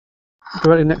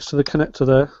directly next to the connector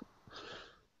there.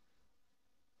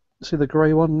 See the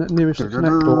grey one nearest the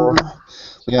connector?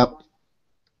 Yep.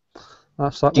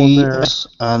 That's that one there. DS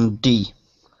and D.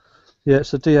 Yeah,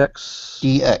 it's a DX.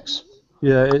 DX.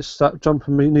 Yeah, it's that jumper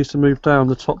needs to move down,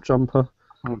 the top jumper.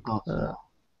 Yeah,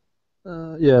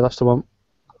 that's the one.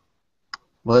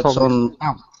 Well, it's on.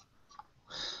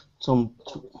 It's on.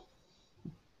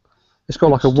 It's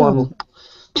got like a 1.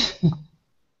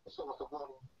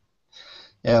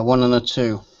 Yeah, 1 and a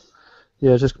 2.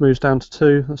 Yeah, it just moves down to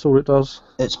 2. That's all it does.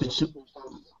 It's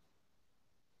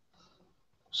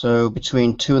so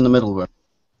between 2 and the middle one.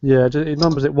 Yeah, it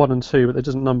numbers it 1 and 2, but it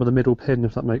doesn't number the middle pin,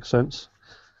 if that makes sense.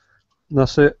 And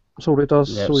that's it. That's all it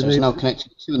does. Yeah, all so it's now connected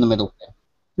to 2 in the middle.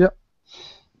 Yep.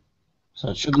 So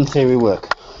it should, in theory, work.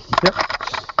 Yep.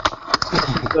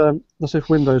 That's if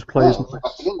Windows plays.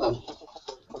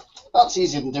 That's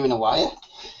easier than doing a wire.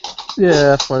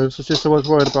 Yeah, I suppose. It's just I was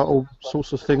worried about all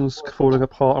sorts of things falling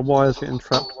apart and wires getting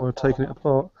trapped while taking it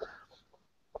apart.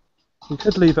 You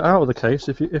could leave it out of the case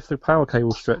if the power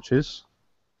cable stretches.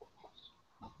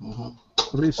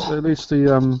 At least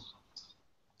the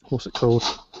what's it called?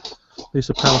 At least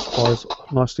the power supply is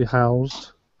nicely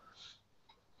housed.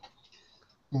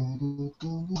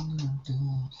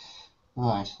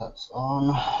 Right, that's on.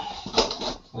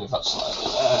 Leave that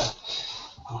slightly there.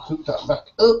 I'll hook that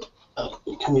back up.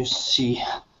 Can you see?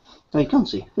 Oh, you can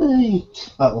see. Hey.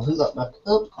 Right, we'll hook that back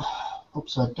up,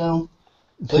 upside down.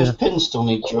 Those pins still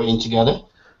need joining together.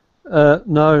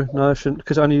 No, I shouldn't,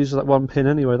 because it only uses that one pin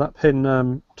anyway. That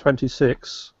pin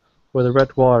 26, where the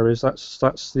red wire is,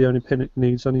 that's the only pin it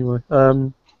needs anyway.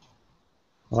 Wait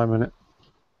a minute.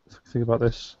 Think about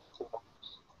this.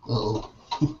 Uh-oh.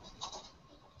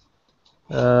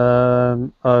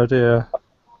 Oh dear.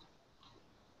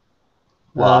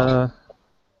 What?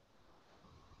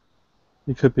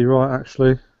 You could be right,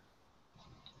 actually.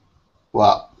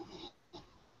 What?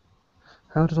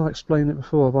 How did I explain it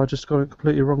before? Have I just got it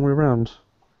completely wrong way around?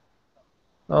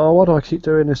 Oh, why do I keep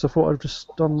doing this? I thought I've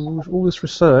just done all this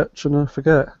research and I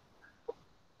forget.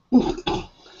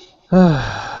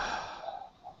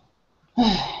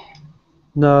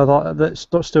 No, that's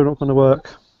still not going to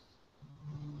work.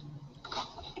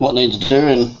 What needs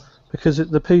doing? Because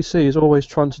the PC is always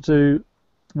trying to do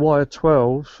wire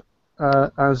 12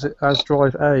 as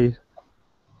drive A,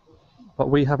 but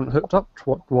we haven't hooked up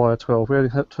wire 12. We only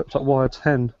hooked up wire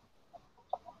 10.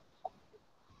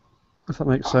 If that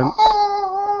makes sense.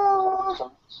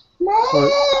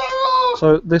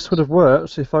 So this would have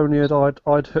worked if only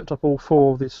I'd hooked up all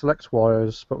 4 of these select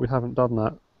wires, but we haven't done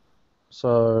that.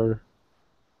 So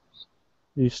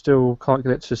you still can't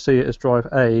get it to see it as drive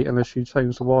A unless you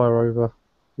change the wire over.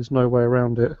 There's no way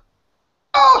around it.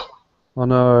 I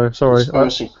know, sorry.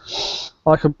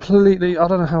 I completely, I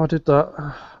don't know how I did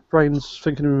that. Brain's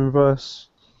thinking in reverse.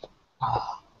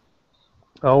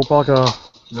 Oh, bugger.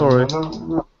 Sorry.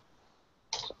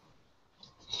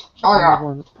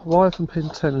 Wire from pin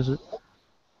 10 is it?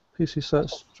 PC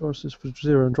sets choices for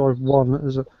 0 and drive 1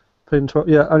 is a pin 12.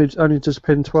 Yeah, only just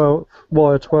pin 12,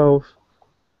 wire 12.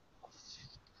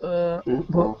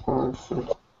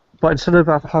 But instead of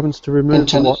having to remove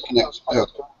pin 10 is connected.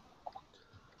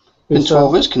 Pin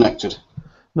 12 is connected.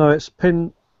 No, it's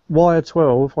wire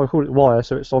 12. I call it wire,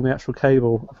 so it's on the actual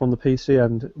cable from the PC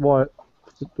end. The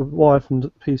wire from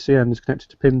the PC end is connected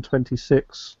to pin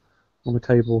 26 on the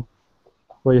cable,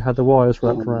 where you had the wires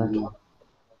wrapped around.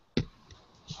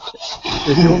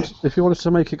 If you wanted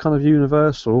to make it kind of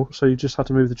universal, so you just had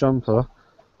to move the jumper,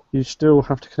 you still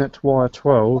have to connect wire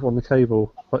 12 on the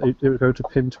cable, but it would go to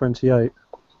pin 28.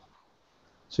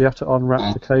 So you have to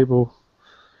unwrap the cable.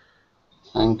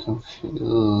 I'm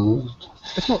confused.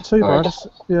 It's not too bad.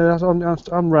 You have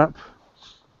to unwrap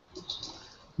and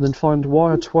then find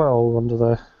wire 12 under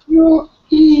there. You're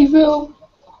evil.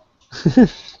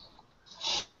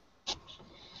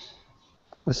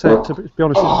 I say, to be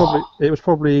honest, it was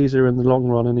probably easier in the long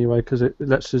run anyway, because it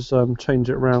lets us change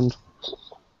it around.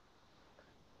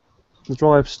 The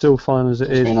drive's still fine as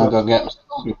it is.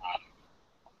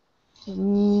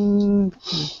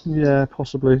 Yeah,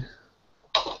 possibly.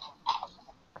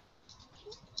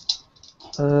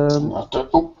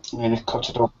 Nearly cut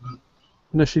it off.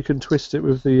 Unless you can twist it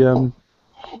with the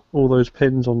all those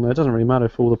pins on there. It doesn't really matter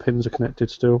if all the pins are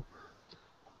connected still.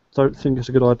 Don't think it's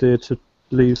a good idea to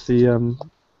leave the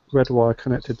red wire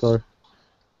connected though.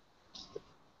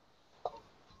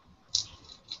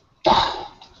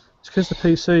 It's because the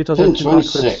PC does everything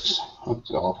backwards. 26. Oh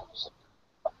god.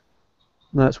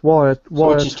 No, it's wire.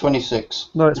 Which is 26.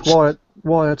 No, it's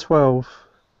wire 12.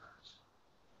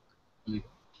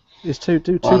 It's two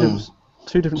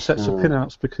different sets of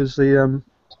pinouts because the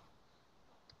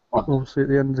What? Obviously, at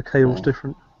the end, the cable's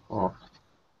different. Oh.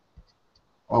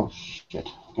 Oh shit.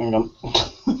 Hang on.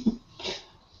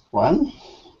 1,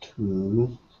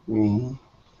 2, 3,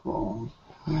 4,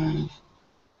 5,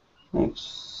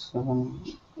 6, 7,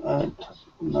 8,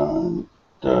 9,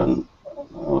 10,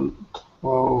 11,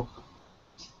 12.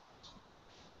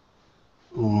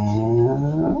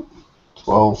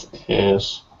 12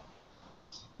 is.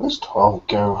 Where's 12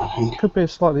 go? I think Could be a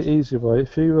slightly easier way.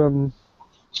 If you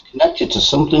it's connected to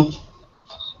something.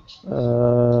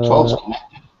 12's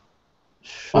connected.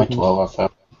 By shouldn't. 12, I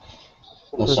found.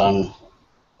 Unless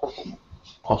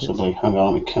possibly. Hang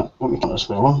on, let me count this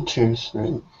way. 1, 2,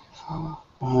 3, 4,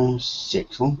 5,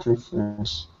 6. 1, 2, 3,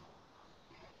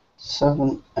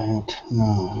 7, 8,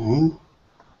 9,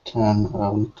 10,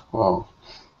 11, 12.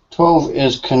 12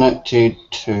 is connected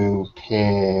to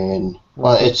pin.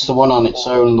 Well, it's the one on its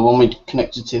own, the one we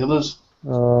connected to the others.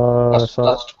 That's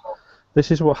 12.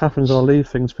 This is what happens when I leave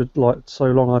things for like so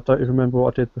long. I don't even remember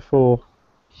what I did before.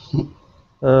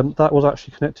 That was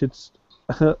actually connected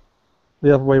the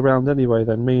other way around anyway.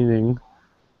 Then, meaning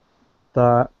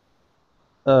that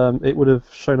it would have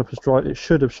shown up as drive. It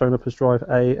should have shown up as drive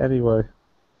A anyway.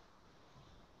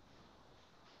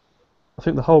 I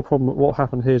think the whole problem, what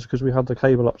happened here, is because we had the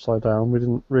cable upside down. We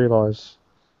didn't realise.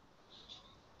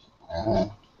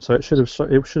 So it should have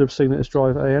seen it as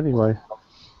drive A anyway.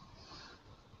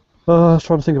 I was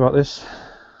trying to think about this.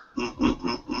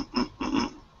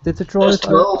 Did the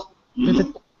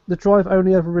drive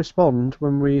only ever respond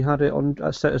when we had it on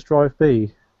set as drive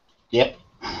B? Yep.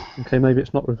 Okay, maybe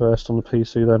it's not reversed on the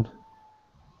PC then.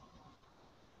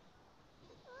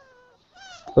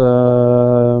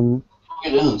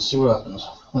 Get in and see what happens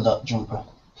with that jumper.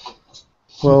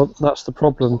 Well, that's the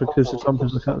problem because the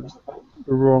jumper's looking at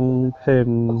the wrong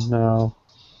pin now.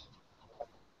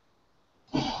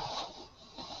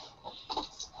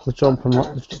 The jumper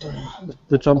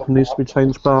needs to be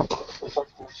changed back.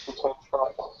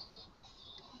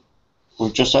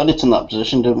 We've just had it in that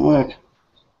position, didn't work.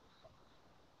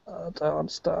 I don't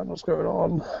understand what's going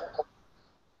on.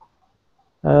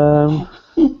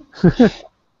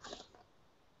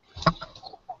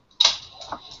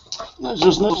 There's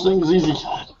just no things easy.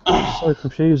 So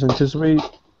confusing because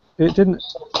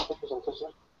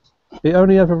it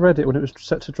only ever read it when it was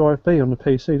set to drive B on the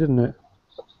PC, didn't it?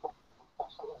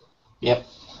 Yep.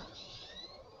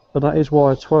 But that is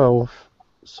wire 12.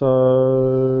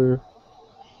 So,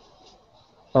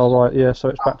 oh right, yeah. So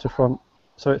it's back to front.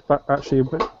 So it's back actually a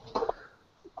bit.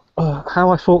 How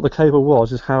I thought the cable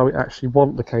was is how we actually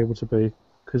want the cable to be,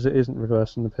 because it isn't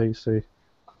reversed in the PC. The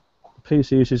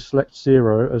PC uses select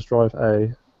 0 as drive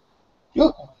A.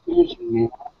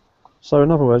 So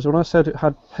in other words, when I said it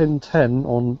had pin 10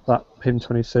 on that pin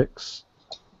 26,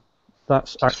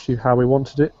 that's actually how we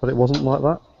wanted it, but it wasn't like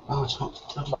that. Oh, it's not.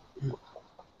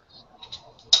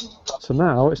 So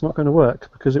now it's not going to work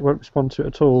because it won't respond to it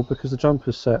at all because the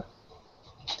jumper's set.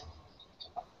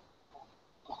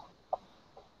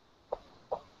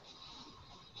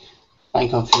 I'm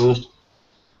confused.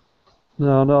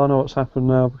 No, I know what's happened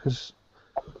now because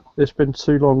it's been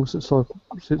too long since I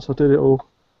did it all.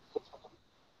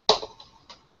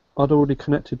 I'd already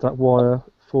connected that wire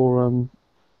for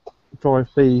drive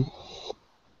B.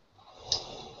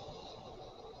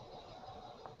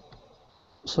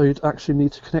 So you'd actually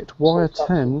need to connect wire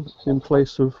 10 in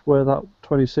place of where that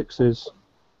 26 is.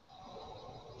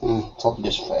 Probably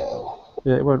just fail.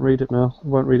 Yeah, it won't read it now. It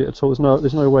won't read it at all.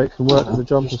 There's no way it can work with the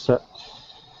jumper set.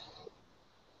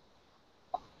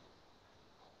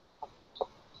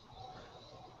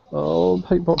 Oh,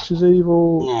 Paintbox is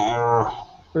evil.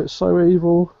 It's so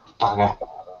evil. Bugger.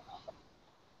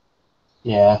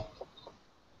 Yeah.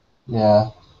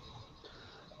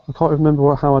 I can't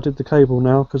remember how I did the cable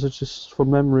now because it's just from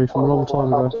memory from a long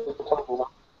time ago.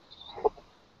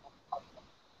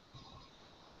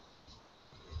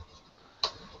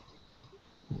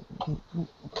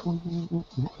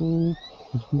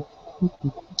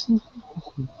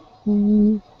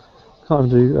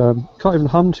 Can't even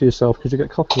hum to yourself because you get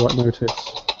copyright notice.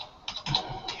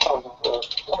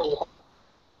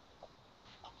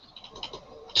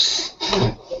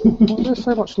 Why is there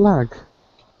so much lag?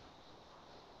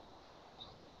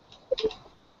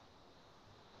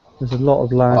 There's a lot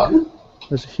of lag.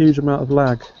 There's a huge amount of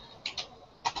lag.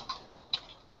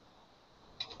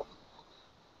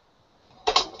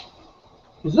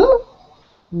 Is that?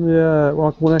 Yeah,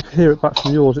 well, when I hear it back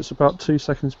from yours, it's about 2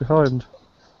 seconds behind.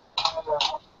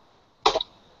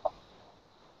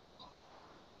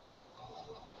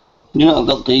 You not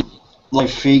got the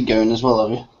live feed going as well,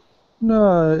 have you?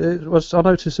 No, I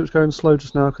noticed it was going slow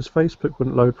just now because Facebook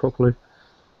wouldn't load properly.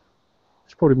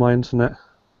 It's probably my internet.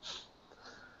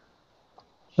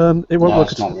 It won't No,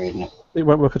 work it's at not reading it. it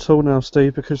won't work at all now,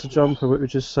 Steve, because the jumper that we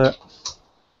just set.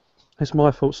 It's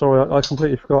my fault. Sorry, I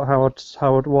completely forgot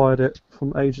how I'd wired it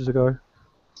from ages ago.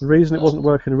 The reason it wasn't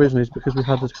working originally is because we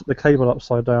had the cable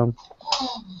upside down.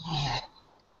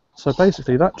 So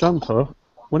basically, that jumper,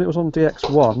 when it was on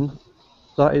DX1,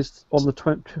 that is on the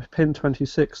pin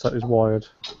 26 that is wired.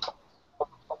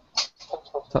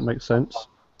 If that makes sense.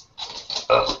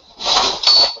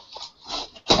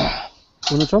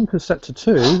 When the jumper is set to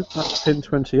 2, that's pin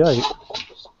 28,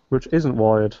 which isn't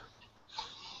wired.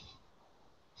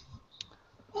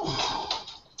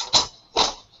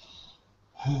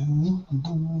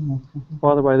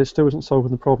 By the way, this still isn't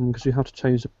solving the problem because you have to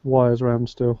change the wires around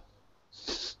still.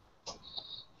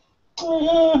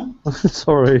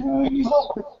 Sorry.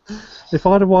 If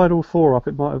I'd have wired all 4 up,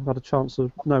 it might have had a chance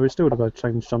of... No, we still would have had to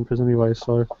change jumpers anyway,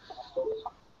 so...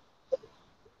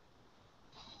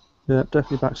 Yeah,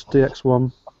 definitely back to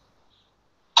DX1.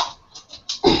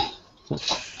 That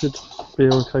should be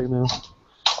okay now.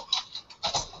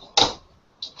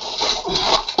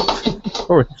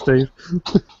 Sorry, Steve.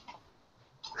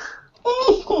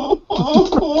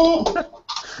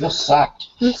 You're sacked.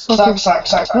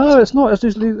 Sack. No, it's not.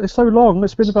 It's so long.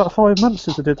 It's been about 5 months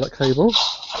since I did that cable.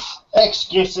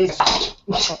 Excuses.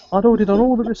 I'd already done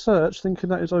all the research thinking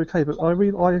that is okay, but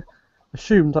I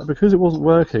assumed that because it wasn't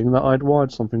working that I'd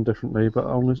wired something differently, but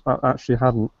I actually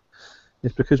hadn't.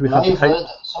 It's because we had the cable.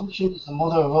 Assumption is the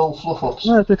mother of all fluff-ups.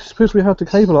 No, it's because we had the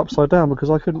cable upside down because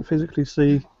I couldn't physically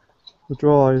see the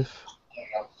drive.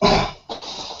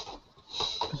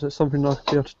 Because it's something I'd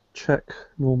be able to check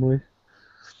normally.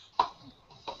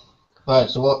 Right,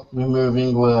 so what we're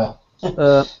moving where?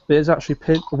 It's actually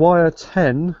wire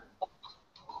 10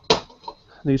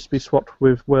 needs to be swapped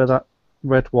with where that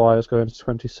red wire is going to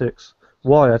 26.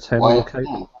 Wire 10 on the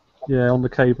cable. Yeah, on the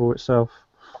cable itself.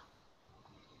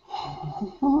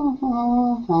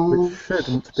 Which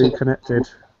shouldn't be connected.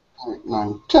 8,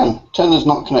 9, 10. 10 is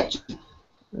not connected.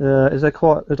 Did I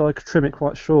trim it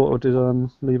quite short, or did I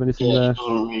leave anything there? It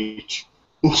doesn't reach.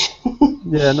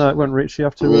 Yeah, no, it won't reach. You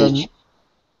have to.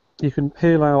 You can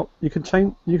peel out. You can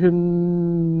change. You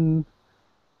can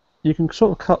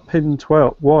sort of cut pin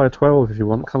 12, wire 12 if you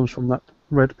want. It comes from that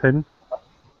red pin.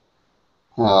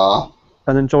 Ah.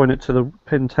 And then join it to the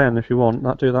pin 10 if you want.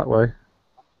 That do that way.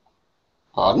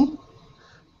 Pardon?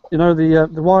 You know the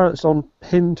wire that's on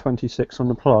pin 26 on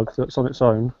the plug that's on its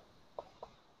own.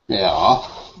 Yeah.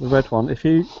 The red one. If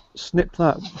you snip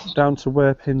that down to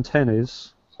where pin 10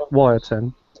 is, wire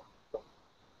 10.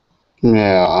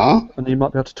 Yeah. And you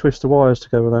might be able to twist the wires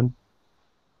together then.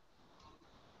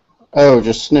 Oh,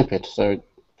 just snip it. So.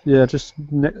 Yeah, just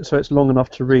so it's long enough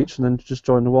to reach, and then just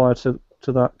join the wire to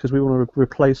that because we want to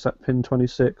replace that pin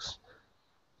 26.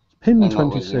 Pin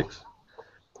 26.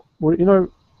 Well, you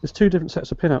know, there's 2 different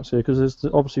sets of pinouts here because there's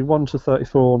obviously 1 to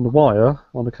 34 on the wire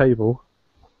on the cable,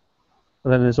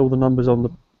 and then there's all the numbers on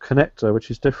the connector, which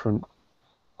is different.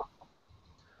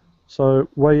 So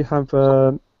where you have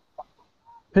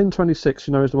pin 26,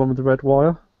 you know, is the one with the red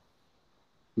wire.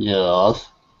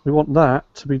 Yes. We want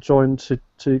that to be joined to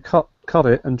cut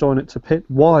it and join it to pin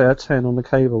wire 10 on the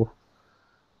cable.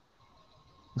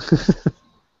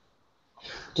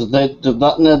 Does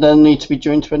that then need to be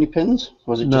joined to any pins,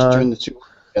 or is it just join the 2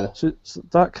 together?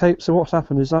 So what's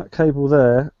happened is that cable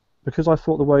there, because I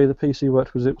thought the way the PC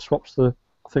worked was it swaps the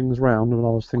things round, and I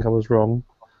was wrong.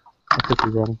 I could be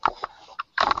wrong.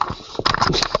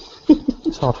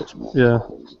 It's hard to explain.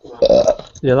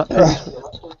 Yeah, that pin.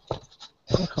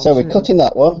 So we're cutting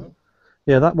that one.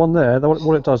 Yeah, that one there.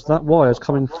 What it does, that wire is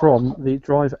coming from the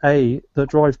drive A. The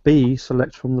drive B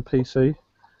select from the PC.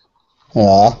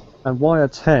 Yeah. And wire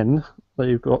 10 that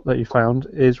you found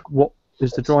is what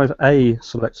is the drive A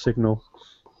select signal.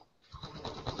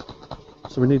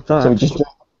 So we need that. So I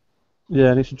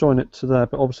need to join it to there,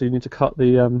 but obviously you need to cut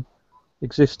the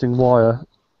existing wire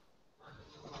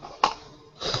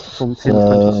from pin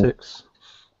 26.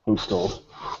 Installed.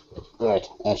 Right,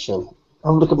 I shall.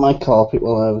 I'll look at my carpet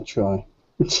while I have a try.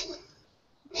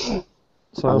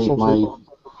 So obviously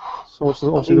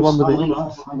the one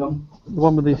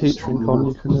with the heat shrink on,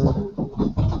 you can.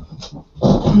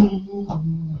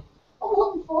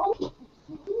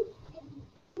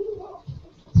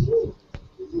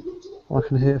 I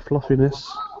can hear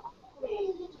fluffiness.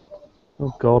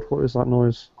 Oh God, what is that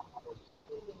noise?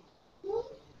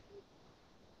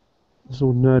 There's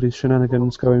all nerdy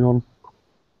shenanigans going on.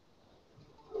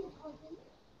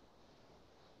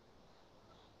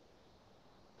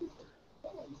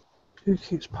 Who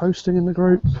keeps posting in the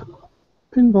group?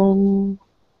 Ping bong.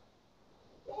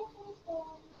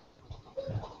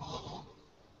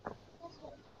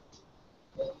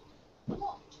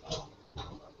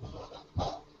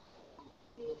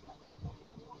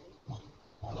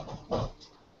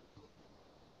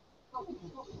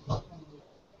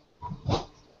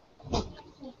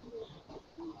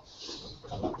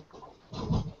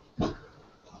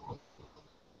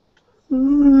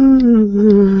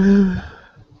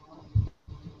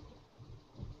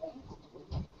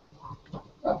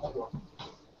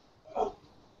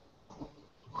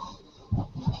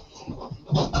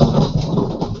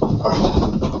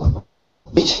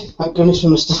 Right, thank goodness for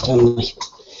Mr. Stanley.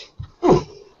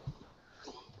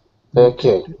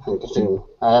 Okay, continue.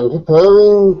 I am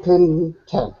preparing pin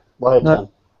 10. Wire No. 10.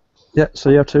 Yeah, so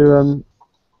you have to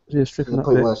you're To stripping the that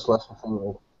point bit. where I slash my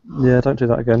finger. Yeah, don't do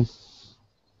that again.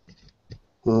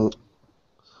 Mm.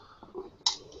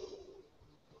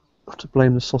 I have to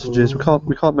blame the sausages. We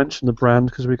can't mention the brand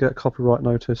because we get a copyright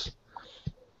notice.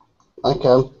 I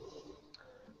can.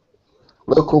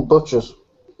 Local butchers.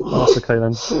 Oh, that's okay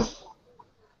then.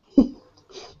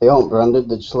 They aren't branded,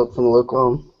 they just look from the local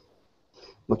home.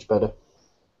 Much better.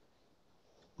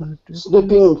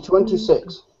 Snipping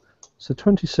 26. So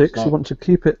 26, Snip. you want to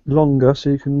keep it longer so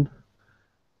you can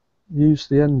use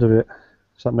the end of it.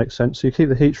 Does that make sense? So you keep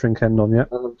the heat shrink end on, yeah?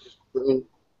 Then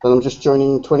I'm just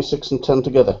joining 26 and 10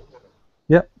 together.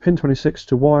 Yep, pin 26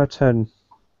 to wire 10.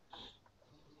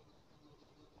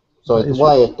 So it's the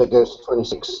wire that goes to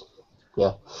 26.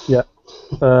 Yeah. Yeah.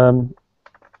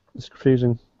 It's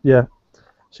confusing. Yeah.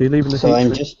 So you're leaving the heat So I'm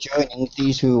shrink. just joining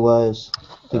these two wires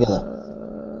together.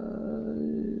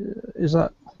 Is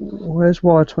that... Where's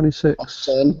wire 26?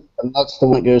 10, and that's the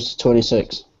one that goes to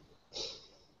 26.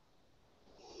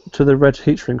 To the red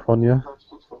heat shrink one, yeah?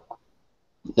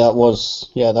 That was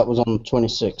on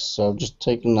 26. So I've just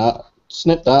taken that,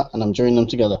 snipped that, and I'm joining them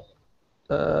together.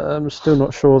 I'm still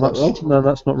not sure. Is that right? No,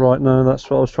 that's not right. No, that's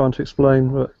what I was trying to explain.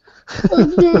 But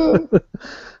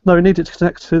no, we need it to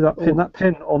connect to that pin. That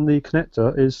pin on the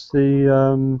connector is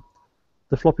the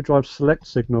floppy drive select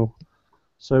signal.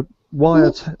 So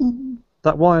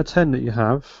that wire 10 that you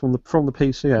have from the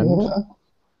PC end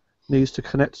needs to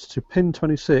connect to pin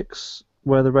 26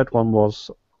 where the red one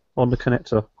was on the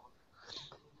connector.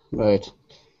 Right.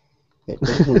 It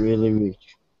doesn't really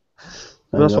reach.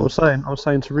 That's what I was saying. I was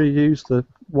saying to reuse the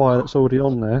wire that's already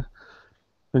on there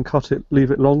and leave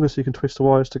it longer so you can twist the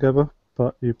wires together.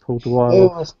 But you pulled the wire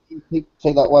off.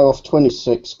 Take that wire off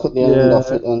 26, cut the end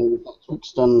off it, and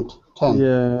extend 10.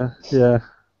 Yeah.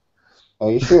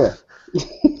 Are you sure?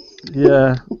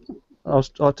 Yeah. I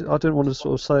didn't want to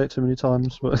sort of say it too many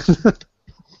times, but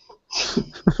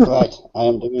Right, I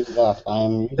am doing that. I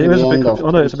am using it was the end of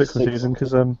I know it's a bit 26. confusing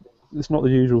because it's not the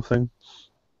usual thing.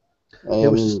 I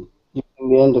am using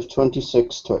the end of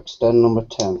 26 to extend number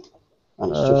 10,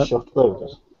 and it's just short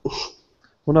loaded.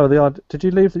 Well, no. Did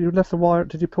you left the wire?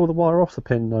 Did you pull the wire off the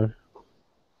pin though?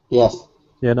 Yes.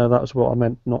 Yeah, no, that was what I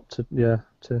meant. Not to. Yeah,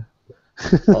 to. I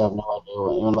have no idea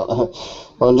what you mean about that.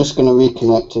 Well, I'm just going to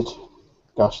reconnect it.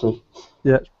 Ghastly.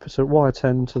 Yeah, so wire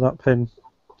 10 to that pin.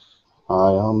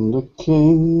 I am the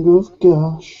king of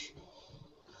gosh.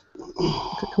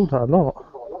 I get called that a lot.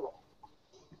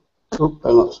 Oh,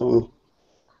 I'm not singing.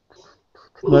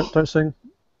 No, don't sing.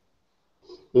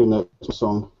 Even though it's a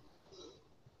song.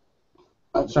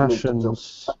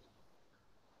 Ashen's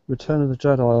Return of the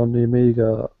Jedi on the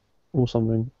Amiga or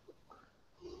something.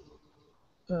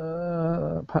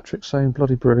 Patrick saying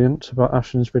bloody brilliant about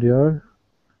Ashen's video.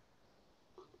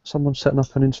 Someone setting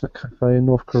up an internet cafe in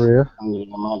North Korea. I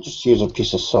might just use a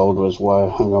piece of solder as wire.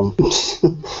 Hang on.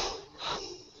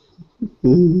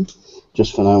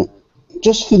 Just for now.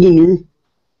 Just for the new.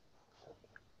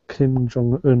 Kim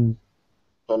Jong-un.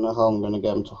 Don't know how I'm going to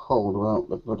get him to hold without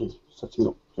the bloody setting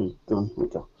up the gun. Here we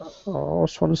go. Oh, I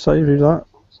was trying to save you that.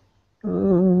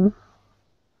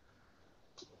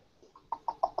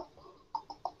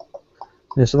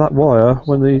 Yeah, so that wire,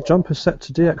 when the jumper's set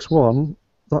to DX1,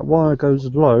 that wire goes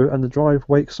low and the drive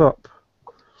wakes up.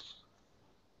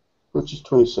 Which is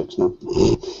 26 now.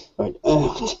 Right.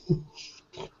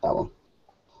 That one.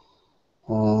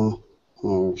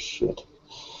 Oh shit.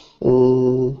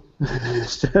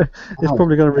 It's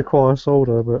probably going to require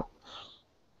solder, but...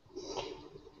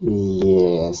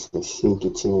 Yes, I think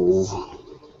it is.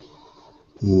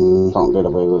 Can't get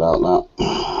away without that.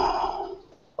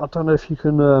 I don't know if you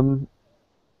can.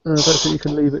 I don't think you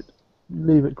can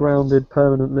leave it grounded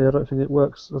permanently. I don't think it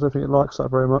works. I don't think it likes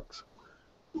that very much.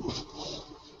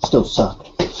 Still suck.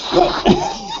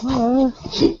 I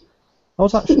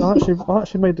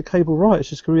actually made the cable right. It's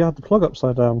just because we had the plug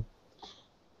upside down.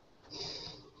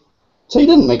 So you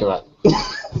didn't make it right?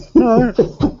 No, I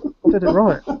did it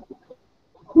right.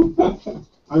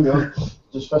 Hang on,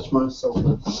 just fetch my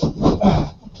solder.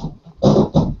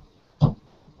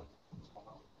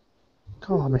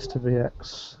 God, Mr.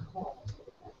 VX.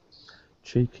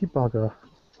 Cheeky bugger.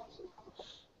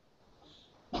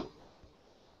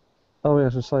 Oh yeah,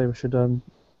 as I say, we should, are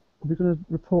we going to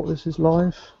report this as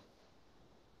live?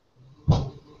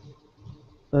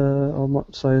 I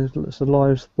might say it's a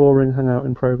live, boring hangout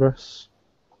in progress.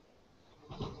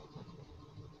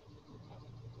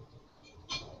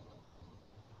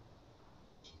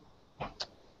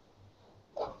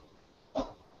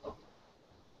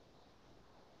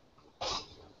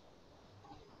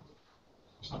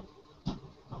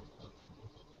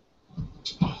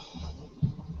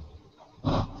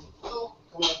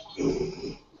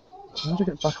 How do I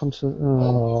get back onto...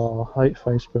 Oh, I hate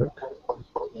Facebook.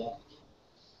 Yeah.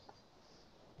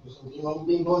 You want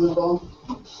me going to go?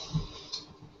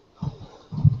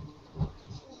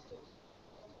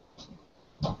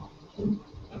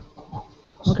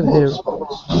 I can hear it.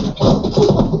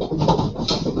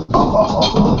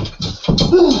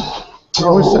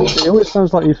 It always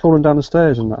sounds like you've fallen down the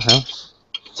stairs in that house.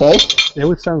 Sorry? It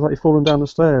always sounds like you've fallen down the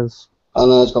stairs. I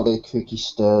know it's got very creaky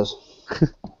stairs.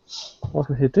 I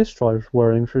can hear disc drive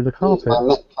whirring through the carpet. My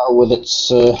Met cow with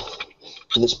its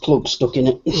plug stuck in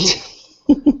it.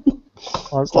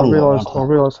 I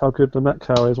realised how good the Met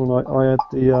cow is when I had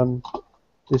the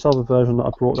this other version that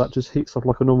I brought that just heats up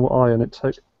like a normal iron. It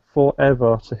takes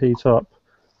forever to heat up,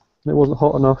 and it wasn't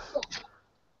hot enough. I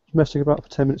was messing about for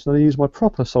 10 minutes, and I used my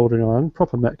proper soldering iron,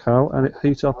 proper Met cow, and it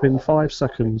heated up in 5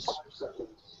 seconds.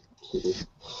 It's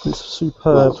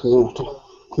superb.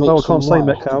 Oh, I can't say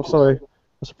Met cow. Sorry,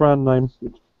 that's a brand name.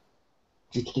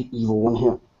 Due to the evil one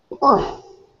here.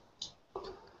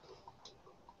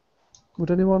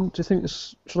 Would anyone? Do you think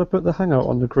should I put the hangout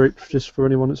on the group just for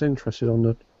anyone that's interested on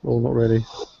the? Or not really?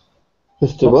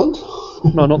 If they want.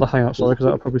 No, not the hangout. Sorry, because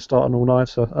that'll probably start an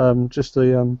all-nighter. Just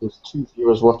the There's 2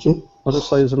 viewers watching. I'll just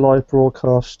say there's a live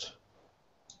broadcast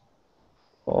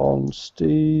on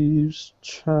Steve's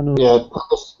channel. Yeah,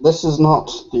 this is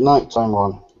not the nighttime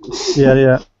one.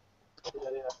 Yeah.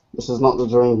 This is not the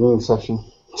during noon session.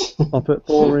 I'll put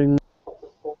boring.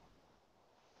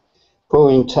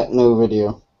 Boring techno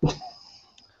video.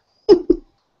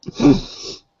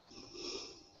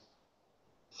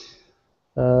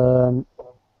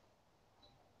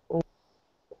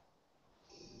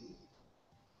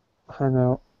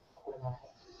 Hangout.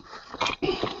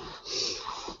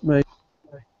 Mate.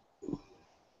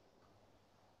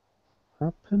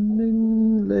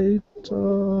 Happening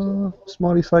later.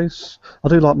 Smiley face. I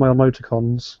do like my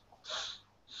emoticons.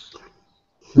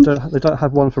 They don't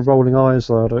have one for rolling eyes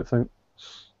though, I don't think.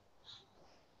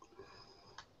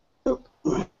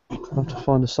 I have to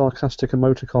find a sarcastic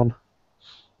emoticon.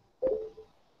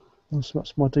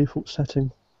 That's my default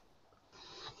setting.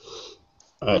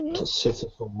 Right, let's see if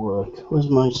this will work. Where's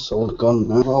my sword gone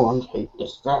now? Oh, I hate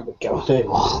this. There we go. There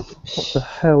you are. What the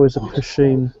hell is a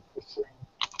pusheen?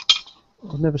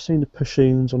 I've never seen the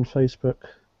pusheens on Facebook.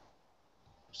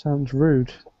 Sounds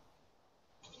rude.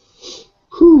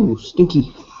 Whew,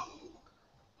 stinky.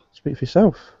 Speak for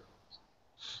yourself.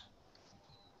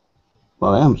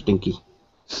 Well, I am stinky.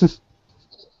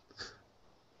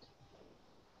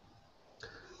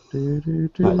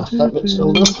 Right, that's that bit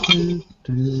soldered.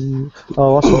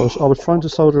 Oh, I was trying to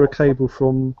solder a cable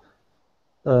from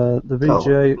the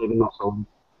VGA, Maybe not soldered.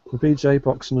 the VGA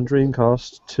box on the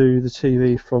Dreamcast to the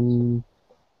TV from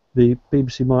the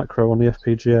BBC Micro on the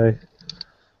FPGA,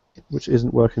 which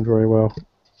isn't working very well.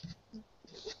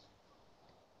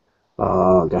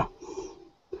 Okay.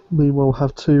 Meanwhile, we'll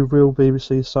have 2 real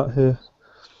BBCs sat here.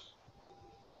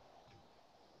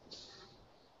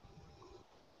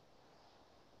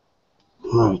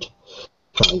 Right.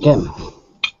 Try again.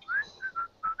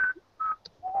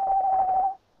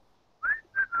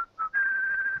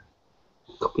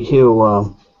 Could be here a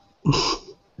while.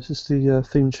 This is the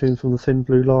theme tune from the Thin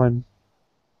Blue Line.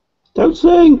 Don't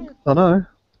sing! I know.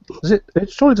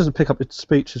 It surely doesn't pick up its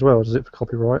speech as well, does it, for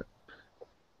copyright?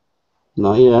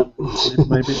 Not yet.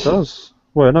 Maybe it does.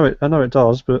 Well, I know it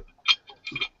does, but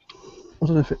I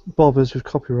don't know if it bothers with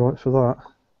copyright for that.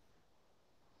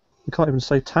 You can't even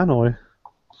say tannoy.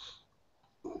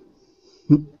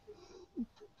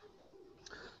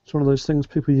 It's one of those things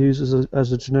people use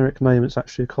as a generic name. It's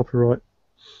actually a copyright.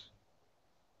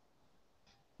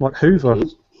 Like Hoover. I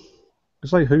could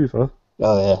say Hoover.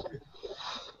 Oh yeah.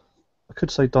 I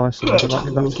could say Dyson, but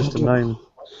that's just a name.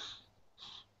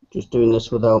 Just doing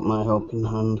this without my helping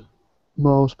hand.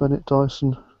 Miles Bennett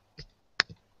Dyson.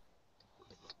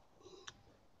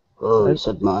 Oh, he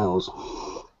said Miles.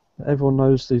 Everyone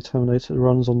knows the Terminator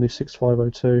runs on the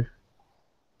 6502.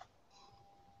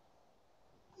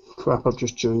 Crap, I've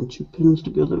just joined 2 pins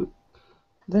together.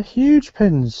 They're huge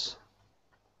pins.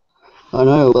 I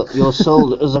know, but your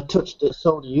solder, as I touched it,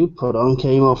 solder you put on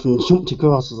came off and jumped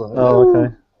across. I was like, Oh,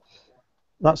 okay.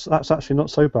 That's actually not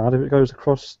so bad. If it goes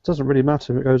across, doesn't really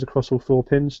matter if it goes across all 4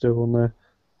 pins still on there.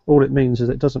 All it means is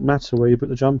it doesn't matter where you put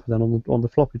the jumper then on the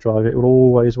floppy drive. It will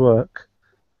always work.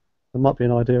 That might be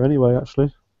an idea anyway,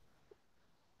 actually.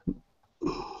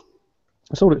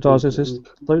 That's all it does is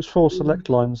those 4 select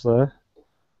lines there,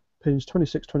 pins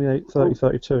 26, 28, 30,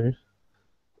 32,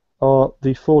 are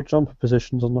the 4 jumper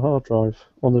positions on the hard drive,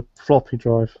 on the floppy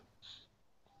drive.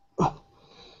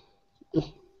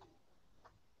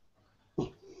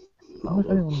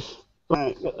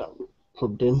 Right, get that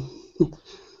plugged in.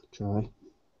 Try.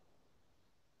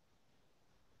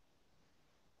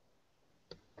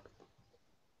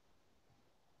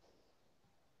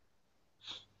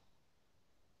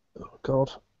 Oh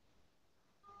God.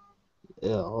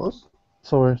 Yes.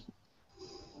 Sorry.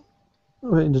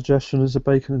 Indigestion is the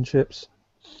bacon and chips.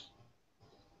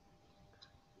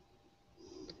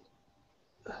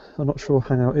 I'm not sure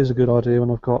Hangout is a good idea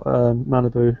when I've got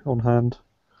Malibu on hand.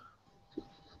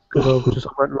 Because I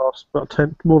won't last about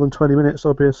more than 20 minutes,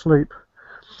 I'll be asleep.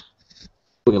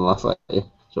 We're gonna laugh at you.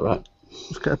 It's alright.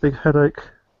 Just get a big headache.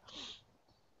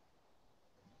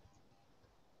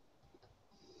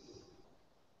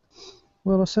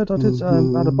 Well, I said I did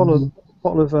had a bottle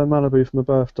of Malibu for my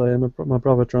birthday, and my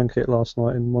brother drank it last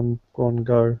night in one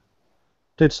go.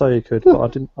 Did say he could,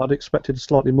 but I'd expected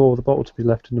slightly more of the bottle to be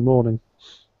left in the morning.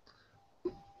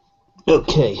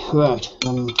 Okay, right.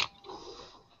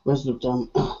 Where's the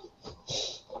damn?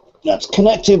 That's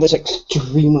connected, but it's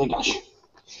extremely gosh.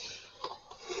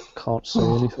 Can't see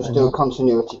anything. Just do a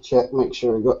continuity check, make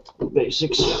sure we got the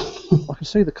basics. I can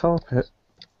see the carpet.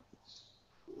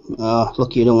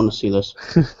 Lucky you don't want to see this.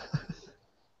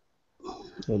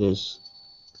 It is.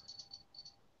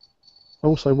 I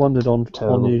also wondered on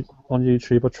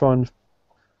YouTube.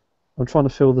 I'm trying to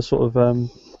fill the sort of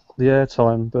the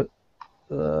airtime, but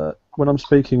when I'm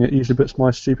speaking, it usually puts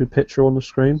my stupid picture on the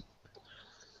screen.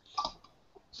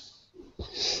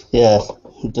 Yeah,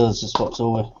 it does. It's what's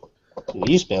over. You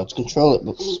used to be able to control it,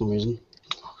 but for some reason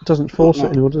It doesn't force it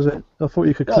anymore, does it? I thought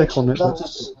you could click on it.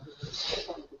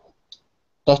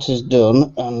 That is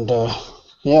done, and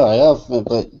yeah, I have,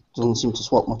 but it doesn't seem to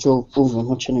swap over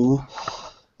much anymore.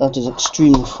 That is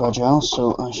extremely fragile,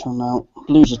 so I shall now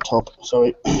lose the top.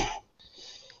 Sorry,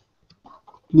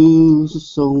 lose a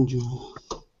soldier.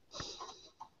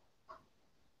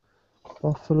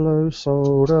 Buffalo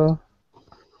soda.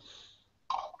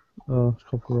 Oh, it's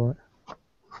copyright.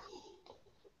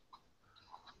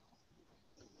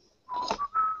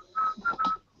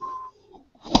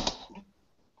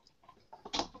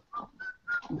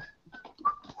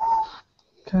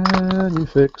 Can you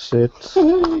fix it?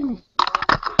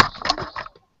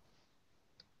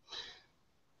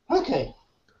 Okay,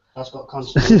 that's got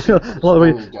constant. I like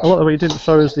the way you didn't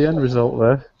show us the end result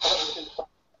there.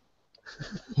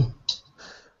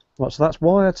 Right, so that's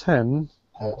wire 10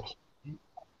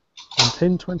 and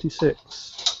pin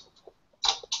 26.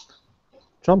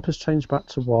 Jumper's changed back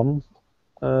to 1.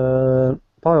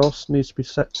 BIOS needs to be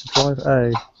set to drive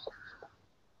A.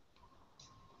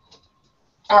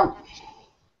 Ow.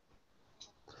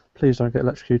 Please don't get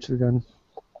electrocuted again.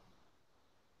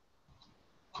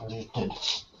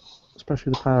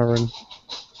 Especially the powering.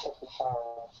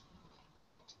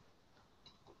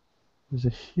 There's a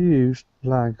huge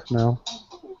lag now.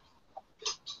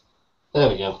 There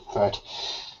we go. Right.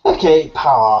 Okay,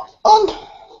 power on.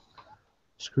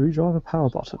 Screwdriver power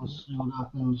button. What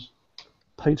happens?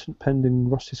 Patent pending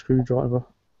rusty screwdriver.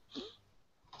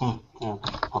 Yeah,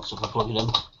 lots of plug it in.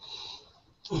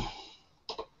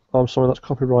 Oh, I'm sorry, that's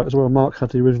copyright as well. Mark had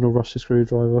the original rusty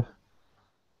screwdriver.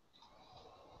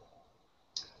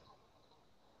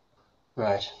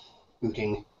 Right.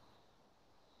 Booting.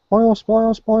 BIOS,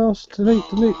 delete.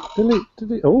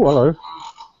 Oh, hello.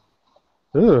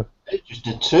 Ugh. It just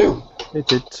did 2. It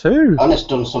did 2. And it's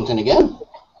done something again.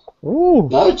 Oh.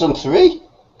 No, it's done 3.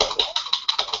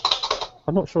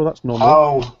 I'm not sure that's normal.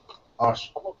 Oh,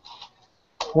 gosh.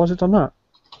 Why has it done that?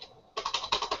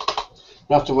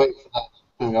 You have to wait for that.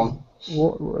 Hang on.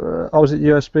 What? Oh, is it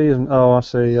USB? Oh, I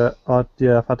see. Yeah,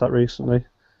 I've had that recently.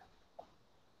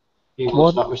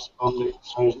 Keyboard's not responding.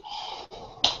 So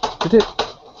Did it?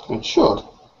 it should.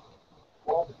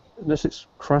 Unless it's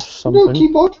crashed something. No,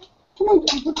 keyboard. Come on,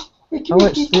 keyboard.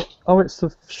 It's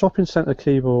the shopping centre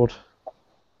keyboard.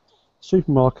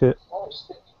 Supermarket.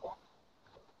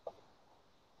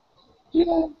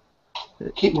 Yeah.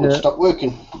 Keyboard stopped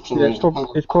working. Yeah, it's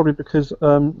probably because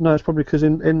it's probably because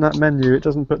in that menu it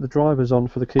doesn't put the drivers on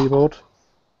for the keyboard.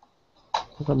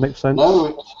 Does that make sense?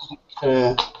 No,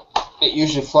 it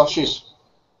usually flashes.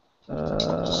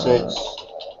 Oh,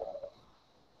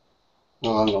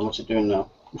 hang on, what's it doing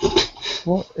now?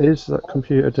 What is that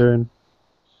computer doing?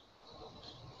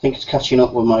 I think it's catching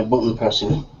up with my button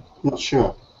pressing. I'm not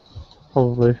sure.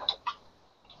 Probably.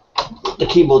 The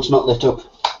keyboard's not lit up.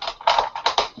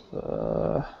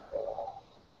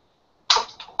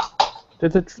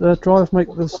 Did the drive make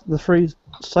the 3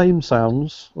 same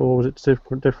sounds, or was it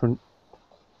different?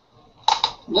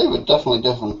 They were definitely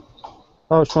different.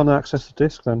 Oh, it's trying to access the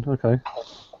disk then. Okay.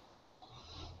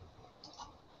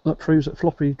 That proves that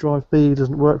floppy drive B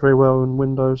doesn't work very well in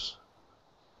Windows.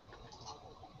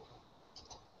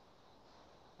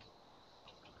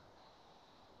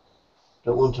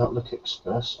 Don't want Outlook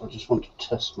Express. I just want to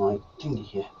test my thingy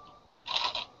here.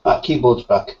 That keyboard's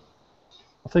back.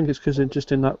 I think it's because it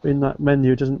just in that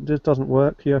menu it doesn't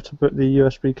work. You have to put the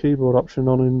USB keyboard option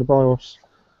on in the BIOS.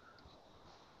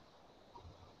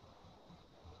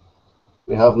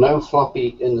 We have no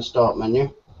floppy in the start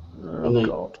menu. Oh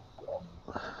God!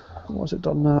 Why has it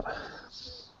done that?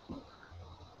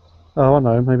 Oh, I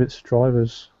know. Maybe it's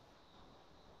drivers.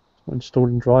 It's not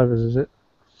installing drivers, is it?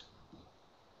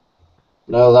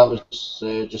 No, that was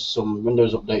just some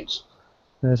Windows updates.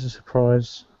 There's a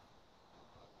surprise.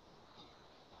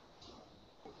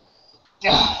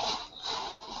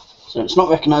 So it's not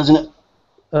recognising it.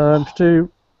 To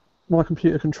do my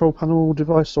computer control panel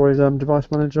device. Sorry, device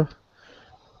manager.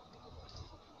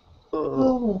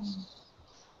 Oh.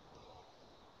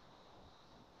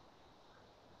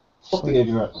 Floppy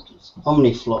address.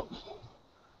 Omniflop.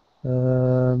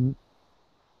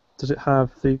 Does it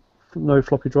have the no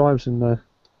floppy drives in there?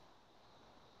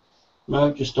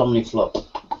 No, just Omniflop.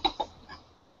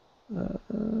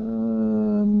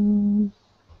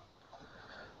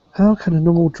 How can a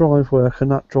normal drive work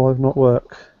and that drive not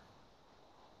work?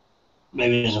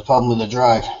 Maybe there's a problem with the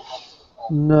drive.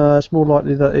 No, it's more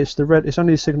likely that it's the red. It's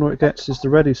only the signal it gets is the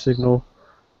ready signal,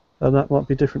 and that might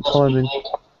be different timing.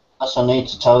 That's I need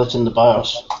to tell it in the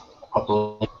BIOS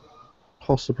properly.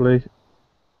 Possibly.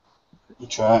 You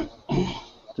try.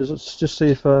 Just see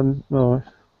if oh,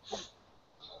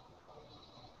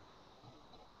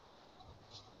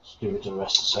 Let's give it a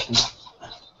rest a second.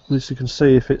 at least you can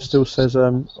see if it still says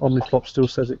Omniflop still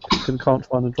says it can't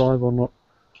find the drive or not.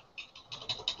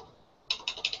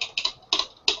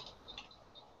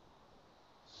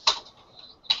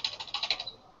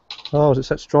 Oh, is it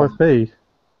set to drive B?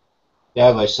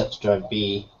 Yeah, but it's set to drive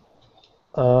B.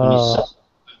 When you set to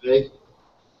drive B.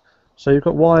 So you've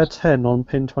got wire 10 on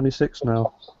pin 26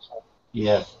 now.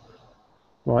 Yeah.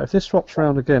 Right, if this swaps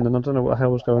around again, then I don't know what the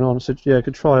hell was going on. So yeah, you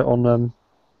could try it on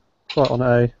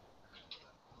A.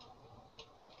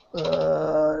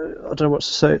 I don't know what to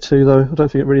set it to though. I don't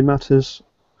think it really matters.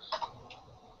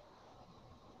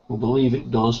 We'll believe it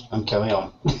does and carry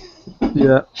on.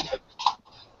 Yeah.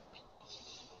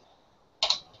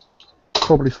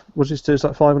 Probably, is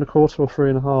that 5 1/4 or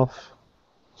 3 1/2?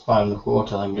 5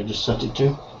 1/4, I think I just set it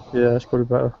to. Yeah, that's probably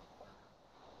better.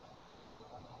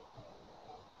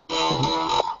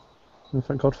 Oh,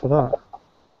 thank God for that.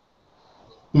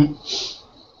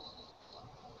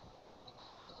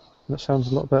 That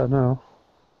sounds a lot better now.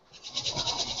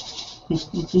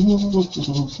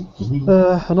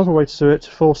 Another way to do it,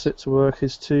 to force it to work,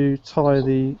 is to tie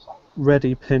the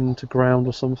ready pin to ground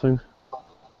or something.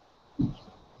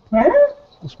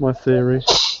 That's my theory.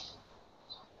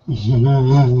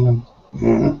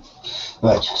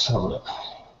 Right, let's have a look.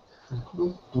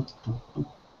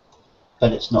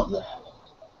 But it's not there.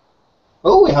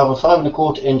 Oh, we have a 5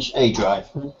 1/4 inch A drive.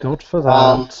 Thank God for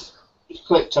that. Just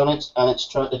clicked on it and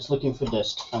it's looking for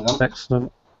disk. Hang on.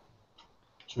 Excellent.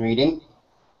 It's reading.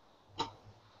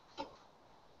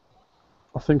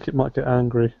 I think it might get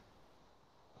angry.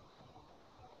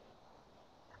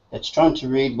 It's trying to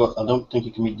read, but I don't think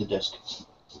it can read the disk.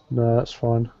 No, that's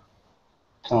fine.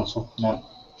 Cancel. No.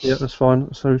 Yeah, that's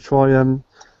fine. So try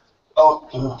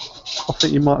Oh. I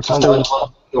think you might have to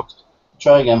still.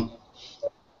 Try again.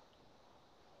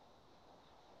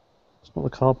 It's not the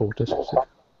cardboard disc, is it?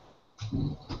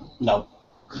 No.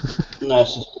 No,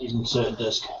 it's just insert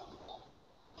disk.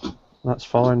 That's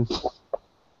fine.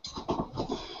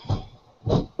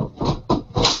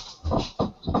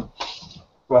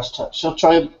 Brass tack. Shall I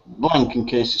try a blank in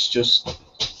case it's just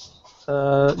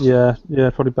Yeah,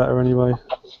 probably better anyway.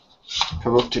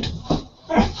 corrupted?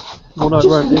 Well, no, it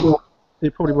won't.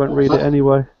 It probably won't read it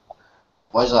anyway.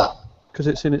 Why is that? Because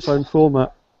it's in its own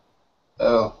format.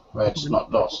 Oh, right, it's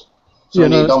not DOS. So Yeah,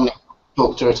 we no, need Dominic to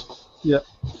talk to it. Yeah.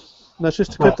 No, it's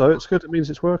just good though. It's good. It means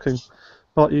it's working.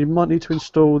 But you might need to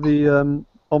install the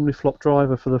Omniflop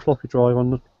driver for the floppy drive on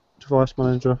the device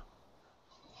manager.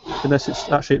 Unless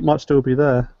it might still be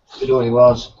there. It already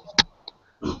was.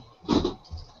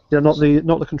 Yeah, not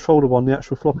the controller one, the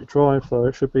actual floppy drive though.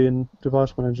 It should be in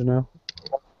device manager now.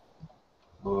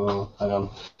 Oh, hang on.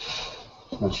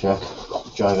 Let's check.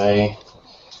 Drive A.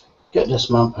 Get this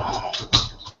map.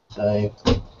 Save.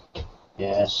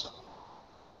 Yes.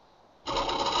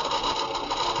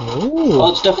 Oh,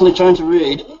 it's definitely trying to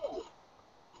read.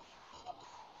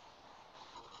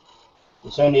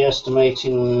 It's only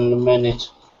estimating a minute,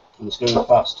 and it's going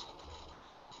fast.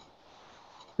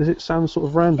 Does it sound sort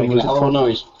of random? Making a hell of a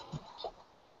noise.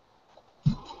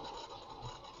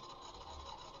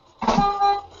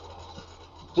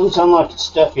 Doesn't sound like it's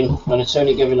stepping, and it's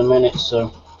only giving a minute,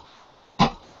 so.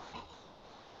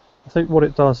 think what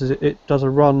it does is it does a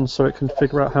run so it can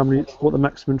figure out what the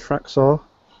maximum tracks are.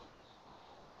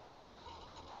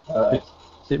 Alright.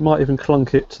 It might even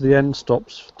clunk it to the end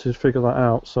stops to figure that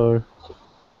out. So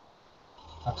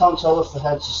I can't tell if the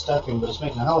heads are stepping, but it's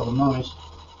making a hell of a noise.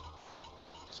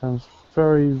 sounds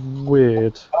very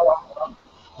weird.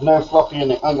 No floppy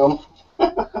in it. Hang on.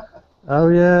 Oh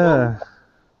yeah.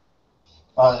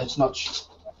 It's not.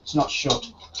 It's not shut.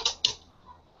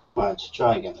 Right.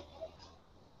 Try again.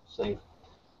 Save.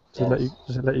 Does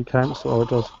it let you cancel? Oh, it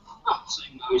does.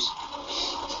 Same noise.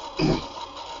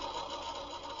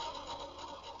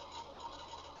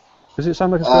 Does it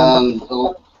sound like it's going back?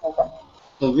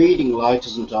 The reading light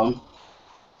isn't on.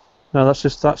 No, that's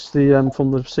the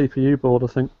from the CPU board, I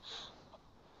think.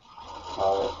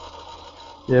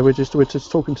 Yeah, we're just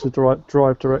talking to the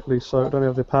drive directly, so it don't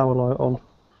have the power light on.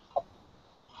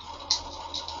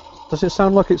 Does it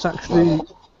sound like it's actually?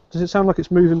 Does it sound like it's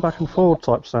moving back and forward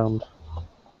type sound?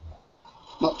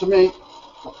 Not to me.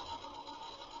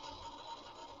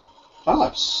 I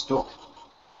like stuck.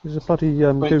 There's a bloody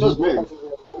But it does Google move.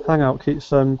 Hangout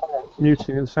keeps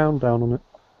muting the sound down on it.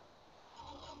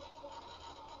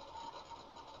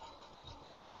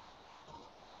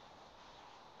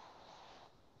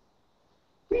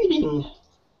 Reading.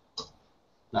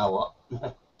 Now what?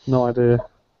 No idea.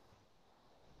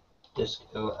 Disc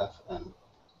OFM.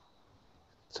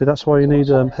 See, that's why you need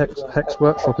Hex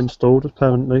Workshop installed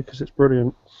permanently, because it's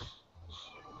brilliant.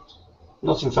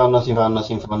 Nothing found, nothing found,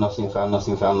 nothing found, nothing found,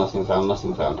 nothing found, nothing found,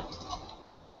 nothing found.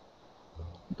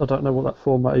 I don't know what that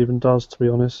format even does, to be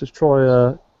honest. Just try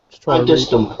I dissed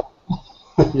them.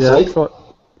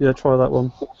 Yeah, try that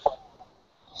one.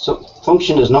 So,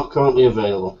 function is not currently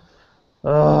available.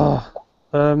 What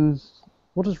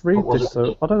does read What was disk it?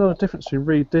 though? I don't know the difference between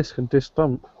read disk and disk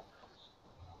dump.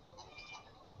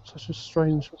 Such a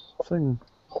strange thing.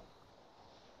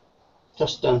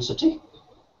 Test density.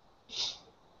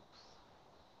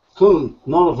 Cool,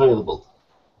 not available.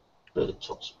 Really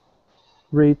tough.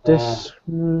 Read disk.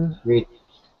 Read.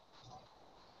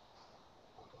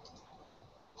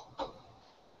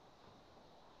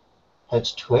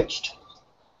 Heads twitched.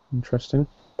 Interesting.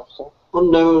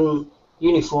 Unknown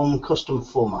uniform custom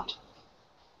format.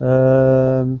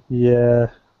 Yeah.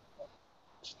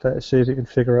 Just let's see if you can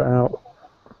figure it out.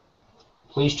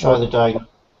 Please try the diagonal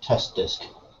test disk.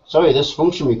 Sorry, this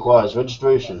function requires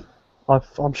registration.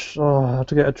 I'm sure I have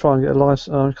to try and get a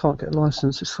license. Oh, I can't get a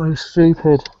license. It's so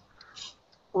stupid.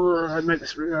 It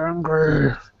makes me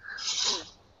angry.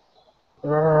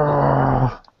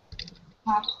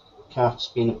 Cat's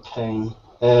been a pain.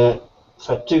 If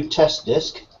I do test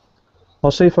disk,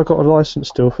 I'll see if I got a license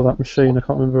still for that machine. I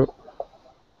can't remember.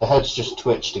 the head's just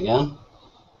twitched again,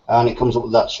 and it comes up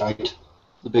with that shite.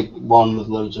 The big one with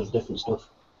loads of different stuff.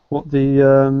 What the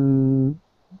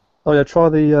Oh yeah, try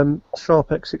the Sharp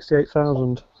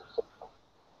X68000.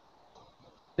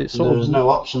 It's sort There's of no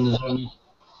option.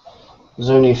 There's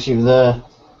only a few there.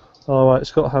 Oh right,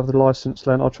 it's got to have the license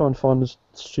then. I'll try and find this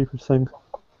stupid thing.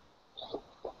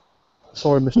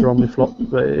 Sorry, Mr. Omniflop,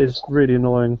 but it is really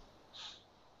annoying.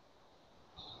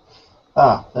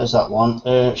 Ah, there's that one.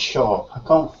 Sharp. I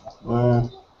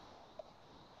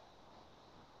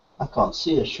can't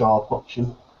see a sharp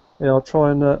option. Yeah, I'll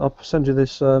try and I'll send you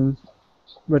this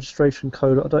registration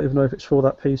code. I don't even know if it's for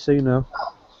that PC now.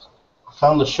 I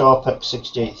found the Sharp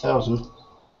X68000.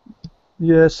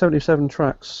 Yeah, 77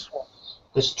 tracks.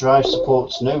 This drive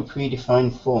supports no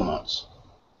predefined formats.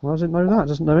 Why does it know that? It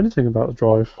doesn't know anything about the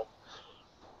drive.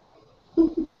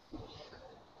 Go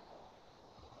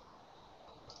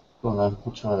on then,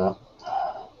 we'll try that.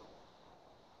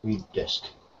 Read disk.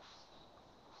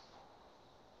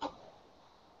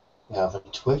 We have a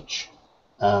Twitch,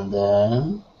 and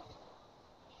then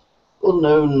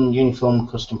unknown uniform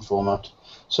custom format.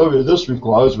 Sorry, this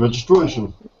requires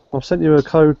registration. I've sent you a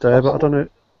code there, but I don't know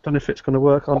if it's going to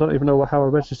work. I don't even know how I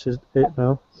registered it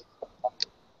now.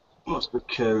 What's the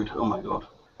code? Oh my god.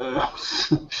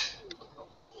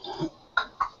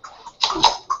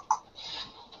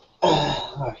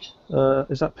 Right.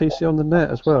 Is that PC on the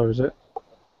net as well, is it?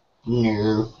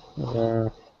 No.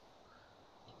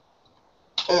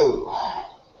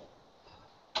 Oh.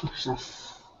 Oops.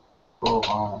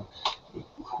 Oh,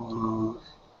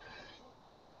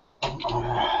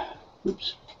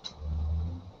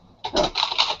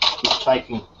 keep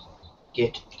typing.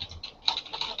 Git.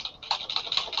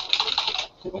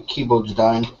 I think my keyboard's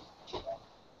dying.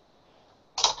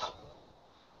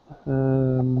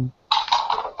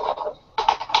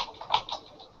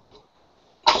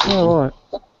 Oh, right.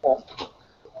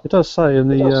 It does say in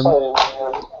the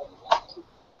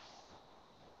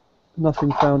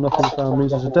nothing found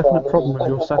means there's a definite problem with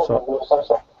your setup.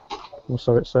 Or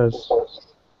so it says.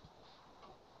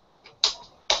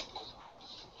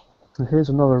 And here's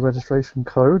another registration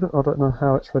code. I don't know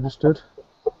how it's registered.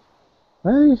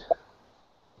 Hey!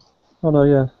 Oh no,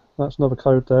 yeah, that's another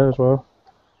code there as well.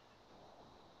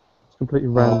 It's completely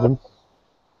random.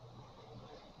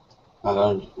 I'm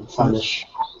going to find this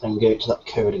and go to that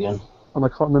code again. And I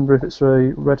can't remember if it's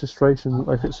a registration,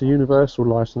 if it's a universal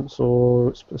license or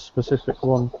it's a specific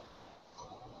one.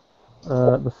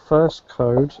 The first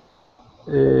code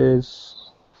is...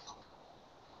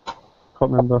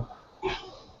 can't remember.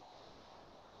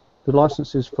 The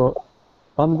license is for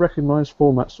unrecognised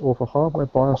formats or for hardware,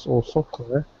 BIOS or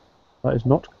software that is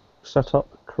not set up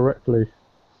correctly.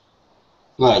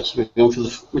 Right, so we're going for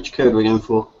which code are we going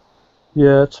for?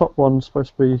 Yeah, top one's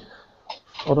supposed to be...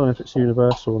 I don't know if it's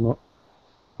universal or not.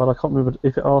 But I can't remember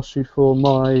if it asks you for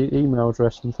my email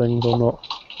address and things or not.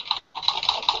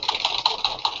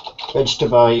 Register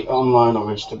by online or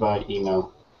register by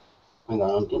email? Hang on,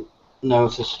 I don't know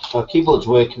if this... Our keyboard's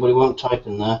working, but it won't type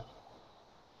in there.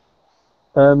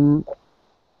 Does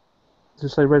it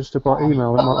say register by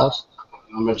email? It might ask.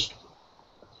 I'm registered.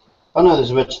 Oh no,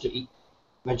 there's a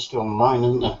register online,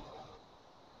 isn't there?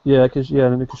 Yeah, because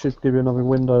then it should give you another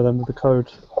window then with the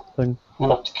code thing. I'll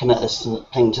have to connect this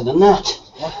thing to the net.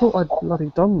 I thought I'd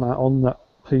bloody done that on that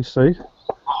PC.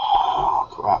 Oh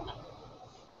crap!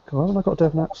 God, haven't I got a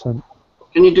Devon accent?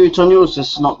 Can you do it on yours?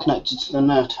 This is not connected to the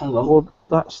net. Hang on. Well,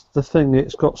 that's the thing.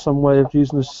 It's got some way of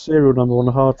using a serial number on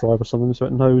a hard drive or something, so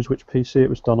it knows which PC it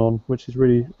was done on, which is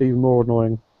really even more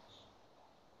annoying.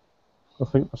 I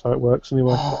think that's how it works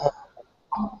anyway.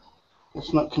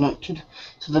 It's not connected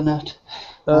to the net.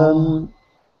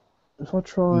 If I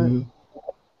try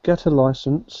get a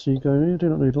license, you go, you do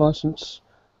not need license.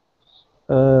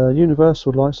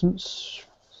 Universal license.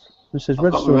 It says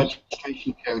I've got the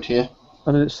registration code here.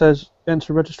 And then it says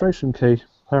enter registration key,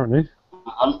 apparently.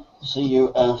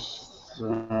 CUS.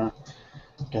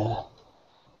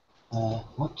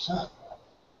 What's that?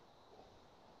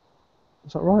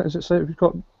 Is that right? Does it say if you've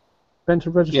got enter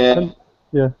registration?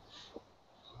 Yeah.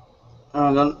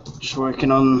 Hang on, just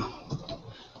working on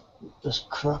this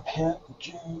crap here.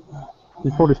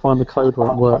 You probably find the code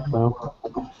won't work now.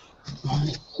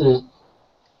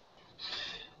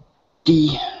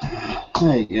 D.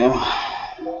 There you go.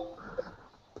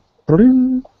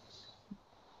 Bling.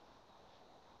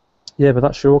 Yeah, but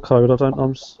that's your code. I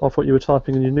thought you were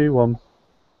typing in your new one.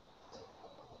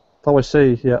 Oh, I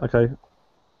see. Yeah, okay.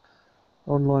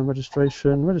 Online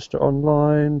registration. Register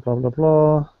online. Blah blah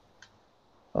blah.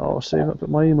 Oh, I see. I put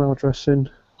my email address in.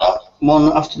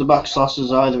 One after the backslash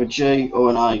is either a J or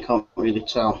an I. Can't really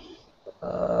tell.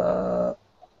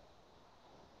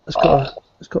 It's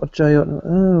got a J on it.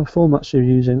 Oh, formats you're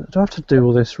using. Do I have to do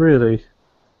all this really?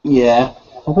 Yeah.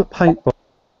 I'll put Paintbox.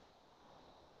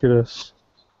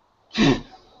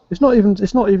 It's not even.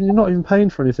 You're not even paying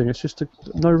for anything. It's just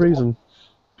no reason.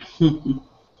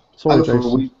 Sorry,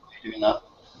 Jason. Doing that.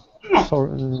 Sorry.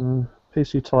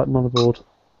 PC type motherboard.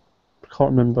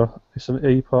 Can't remember. It's an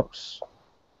Epox.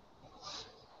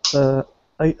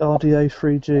 8RDA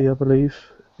 3G, I believe.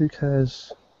 Who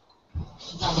cares?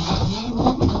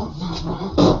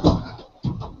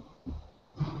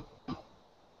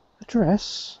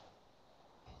 Address?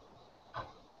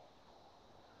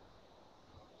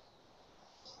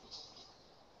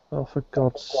 Oh, for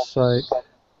God's sake.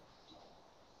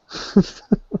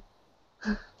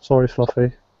 Sorry,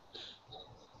 Fluffy.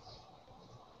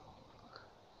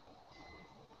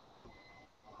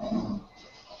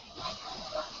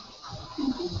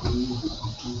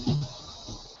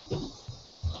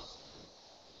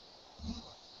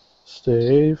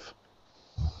 Steve.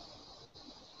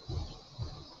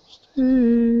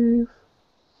 Steve.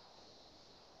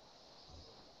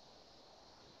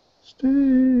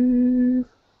 Steve.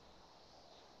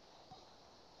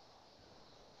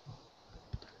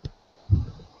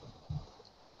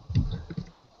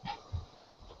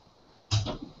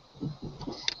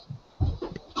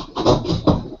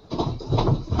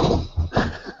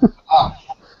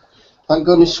 Thank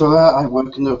goodness for that. I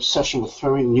work in the obsession with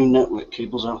throwing new network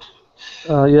cables out.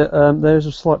 There's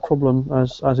a slight problem,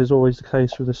 as is always the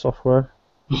case with this software.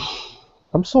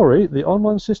 I'm sorry, the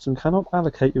online system cannot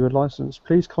allocate you a license.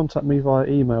 Please contact me via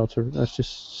email. That's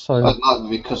just so. That might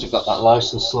be because you've got that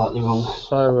license slightly wrong.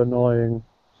 So annoying.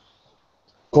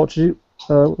 What did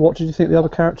you think the other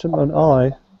character? An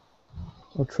I.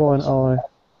 I'll try an I.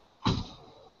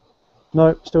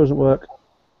 No, still doesn't work.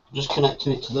 Just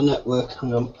connecting it to the network.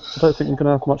 Hang on. I don't think you're going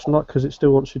to have much luck because it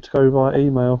still wants you to go via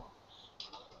email.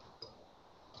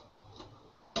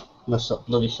 Unless that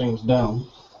bloody thing's down.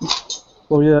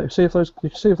 Well, yeah. You can see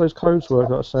if those codes work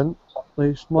that I sent.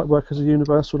 They might work as a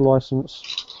universal license.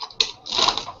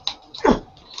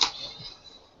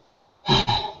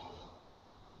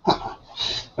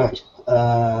 Right.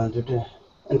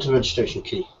 Enter registration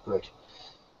key. Right.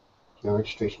 Your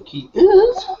registration key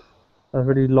is. A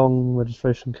really long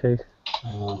registration key.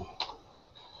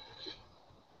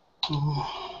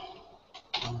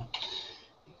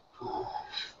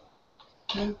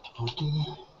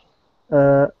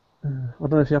 I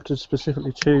don't know if you have to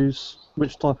specifically choose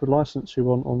which type of license you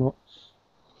want or not.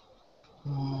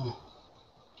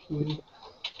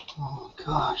 Oh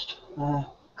gosh. Hang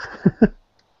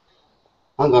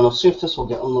on, I'll see if this will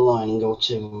get on the line and go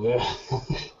to.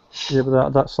 Yeah,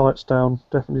 but that site's down.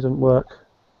 Definitely doesn't work.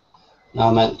 No,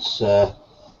 I meant. There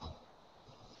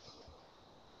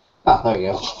we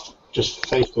go. Just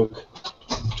Facebook.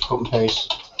 Cut and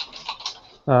paste.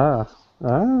 Ah,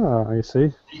 you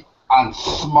see. I'm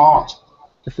smart.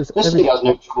 This thing has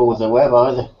no trouble with the web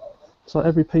either. It's like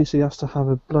every PC has to have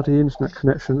a bloody internet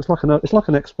connection. It's like an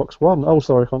Xbox One. Oh,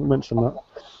 sorry, I can't mention that.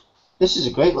 This is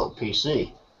a great little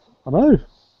PC. I know.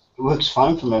 It works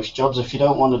fine for most jobs. If you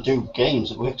don't want to do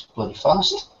games, it works bloody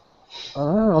fast. I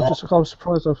know. I was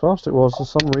surprised how fast it was. For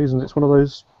some reason, it's one of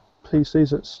those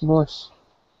PCs that's nice.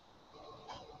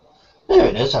 There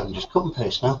it is. I can just cut and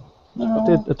paste now.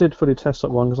 I did fully test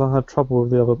that one because I had trouble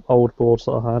with the other old boards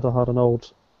that I had. I had an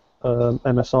old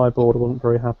MSI board. I wasn't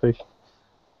very happy.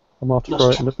 I might have to throw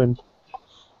it in the bin.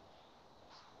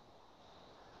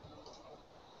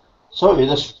 Sorry,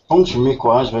 this function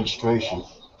requires registration.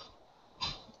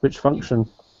 Which function?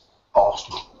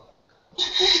 Awesome.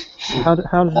 How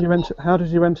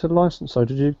did you enter the license though?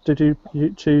 Did you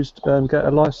choose get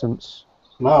a license?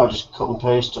 No, I just cut and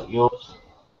paste yours.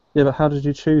 Yeah, but how did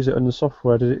you choose it in the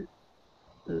software? Did it?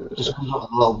 Just comes up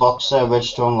with a little box there: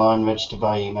 register online, register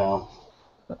by email.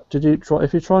 Did you try?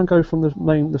 If you try and go from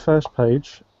the first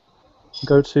page,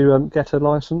 go to get a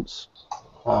license.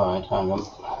 All right, hang on.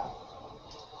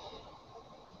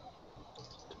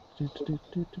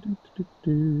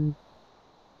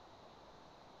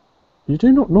 You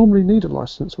do not normally need a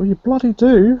license. Well, you bloody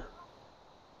do.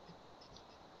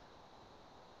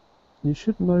 You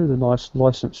should know the nice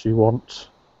license you want.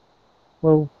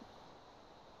 Well.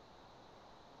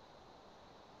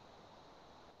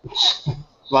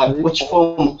 Right, which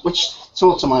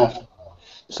sort am I after?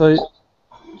 So,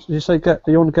 you say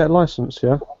you want to get a license,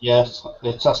 yeah? Yes,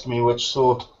 it's asking me which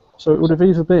sort. So it would have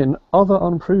either been other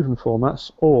unproven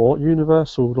formats or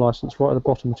universal license right at the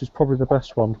bottom, which is probably the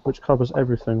best one, which covers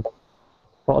everything.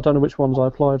 But I don't know which ones I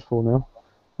applied for now.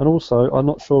 And also, I'm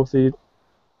not sure if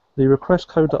the request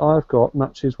code that I've got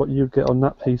matches what you'd get on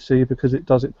that PC because it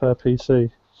does it per PC.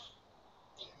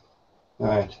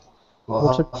 Right. Well,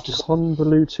 What a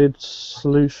convoluted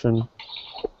solution.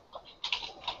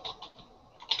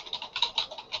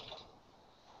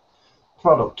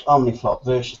 Product, OmniFlop,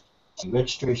 version,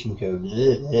 registration code,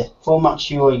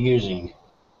 formats you are using.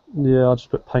 Yeah, I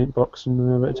just put Paintbox in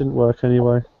there, but it didn't work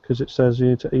anyway, because it says you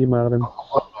need to email him.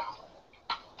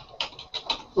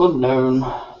 Unknown.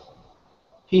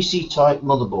 PC type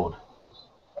motherboard.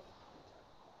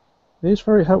 He's a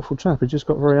very helpful chap. He just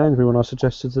got very angry when I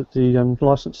suggested that the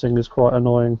licensing is quite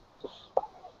annoying.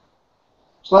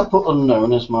 So I put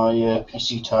unknown as my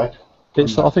PC type. I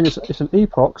think it's an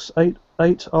Epox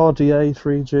 8RDA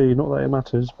 3G. Not that it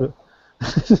matters, but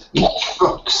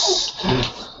Epox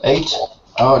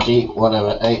 8RD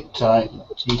whatever 8 type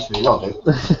T3. That'll do.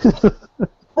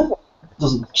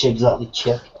 Doesn't exactly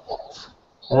check.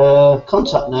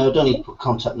 Contact name. I don't need to put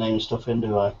contact name and stuff in,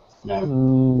 do I?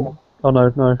 No. Oh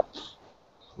no.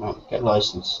 No, get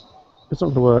license. It's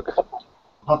not going to work.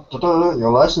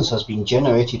 Your license has been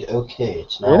generated. Okay,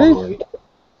 it's now Really? void.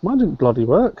 Mine didn't bloody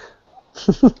work.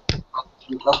 Gmail,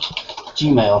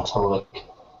 let's have a look.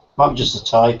 Might be just a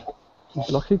type.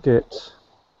 Lucky git.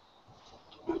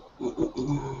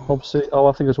 Obviously,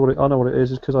 I think it's I know what it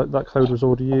is because that code was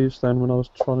already used then when I was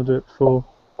trying to do it before.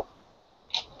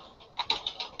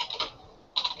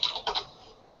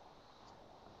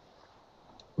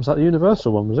 Was that the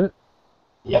universal one, was it?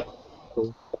 Yep.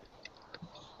 Cool.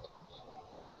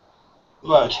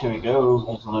 Right, here we go.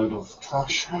 Here's a load of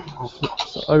trash.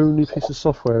 It's the only piece of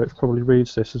software which probably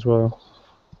reads this as well.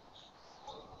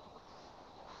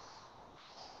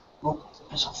 Oh,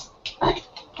 it's off. Right.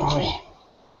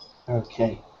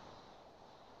 Okay.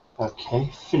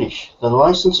 Okay, finish. The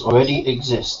license already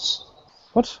exists.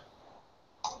 What?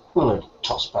 Well,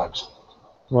 toss bags.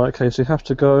 Right, okay, so you have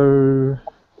to go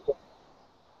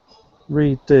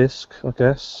read disk, I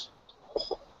guess.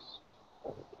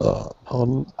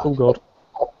 Pardon. Oh god.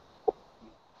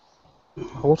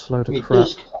 What a load of Read crap.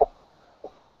 disk.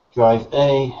 Drive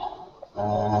A.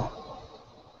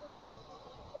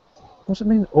 What does it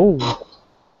mean? Oh.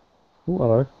 Oh,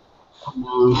 hello.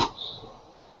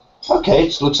 Okay,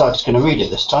 it looks like it's going to read it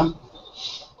this time.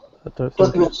 I don't think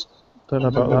Documents. don't know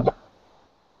about that.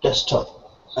 Desktop.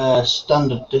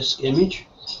 Standard disk image.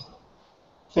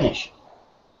 Finish.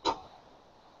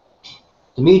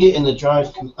 The media in the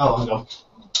drive can... Oh, hang on.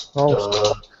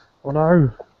 Oh, oh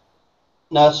no.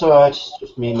 No, it's alright. It's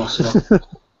just me messing up.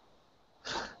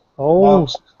 Oh.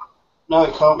 No,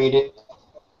 it can't read it.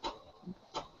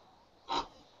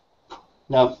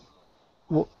 No.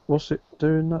 What's it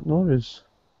doing that noise?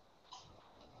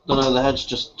 Don't know, the head's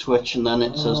just twitch and then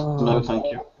it says no thank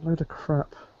you. Load of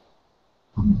crap.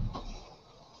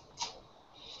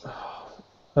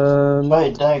 Try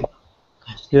it down.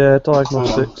 Yeah,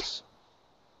 diagnostics.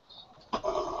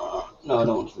 No, I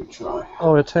don't want to retry.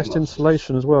 Oh, a test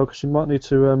installation as well, because you might need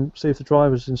to see if the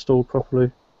driver's installed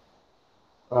properly.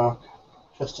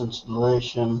 Test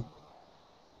installation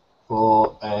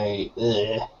for a...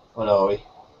 what are we?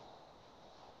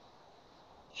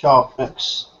 Sharp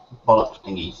X bollocks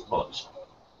thingies. Bollocks.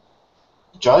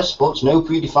 The drive supports no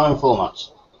predefined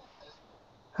formats.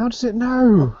 How does it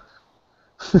know?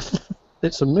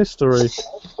 It's a mystery.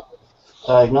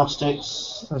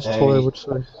 Diagnostics. As Toy would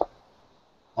say.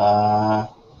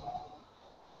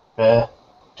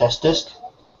 Test disk.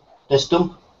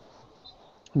 Distum.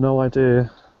 No idea.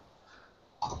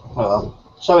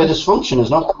 Well, sorry, this function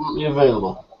is not currently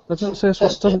available. That doesn't say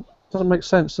doesn't make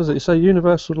sense, does it? You say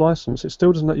universal license, it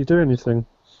still doesn't let you do anything.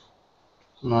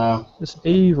 No. It's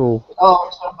evil. Oh,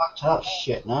 let's go back to that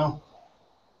shit now.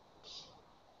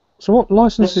 So what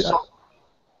license This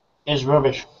is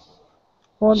rubbish.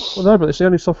 Well, no, but it's the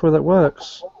only software that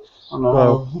works. I know.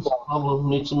 Well, Problem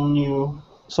needs some new.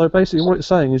 So basically what it's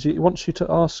saying is it wants you to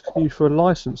ask you for a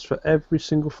license for every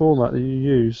single format that you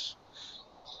use.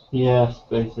 Yeah,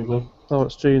 basically. Oh,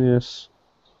 it's genius.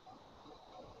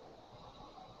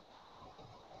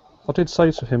 I did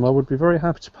say to him I would be very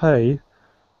happy to pay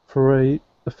for a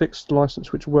fixed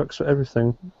license which works for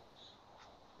everything.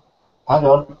 Hang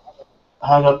on.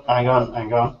 Hang on, hang on,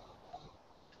 hang on.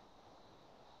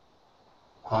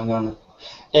 Hang on.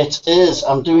 It is,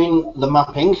 I'm doing the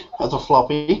mapping of the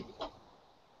floppy.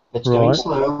 It's going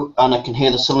slow, and I can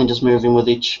hear the cylinders moving with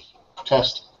each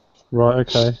test. Right,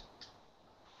 okay.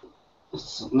 It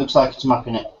looks like it's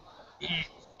mapping it.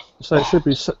 So it should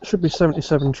be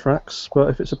 77 tracks, but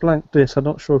if it's a blank disc, I'm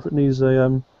not sure if it needs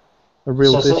a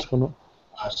real disc or not.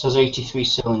 It says 83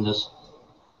 cylinders.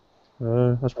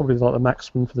 That's probably like the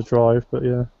maximum for the drive, but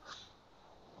yeah.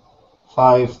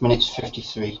 5 minutes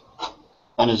 53.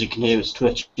 And as you can hear, it's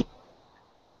twitching.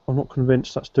 I'm not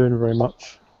convinced that's doing very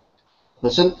much.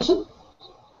 Listen, listen.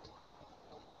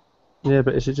 Yeah,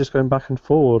 but is it just going back and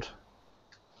forward?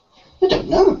 I don't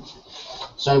know.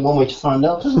 There's only one way to find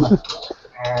out, isn't there?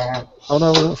 Oh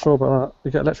no, we're not sure about that.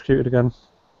 You get electrocuted again.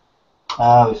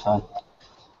 We're fine.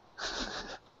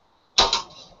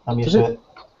 I'm used to it.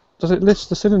 Does it list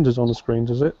the cylinders on the screen,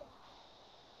 does it?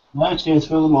 No, it's going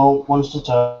through them all, one at a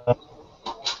time.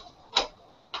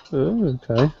 Oh,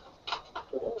 okay.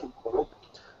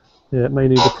 Yeah, it may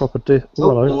need a proper disc.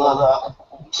 Oh, hello. Like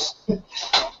that.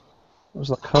 What was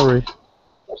that curry?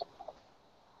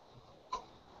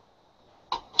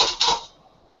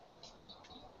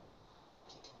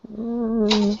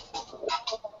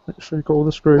 Make sure you've got all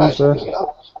the screws there.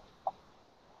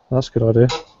 That's a good idea.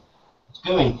 It's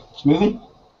going. It's moving.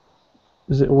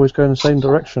 Is it always going the same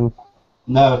direction?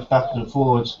 No, it's backwards and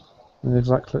forwards.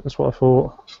 Exactly, that's what I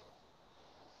thought.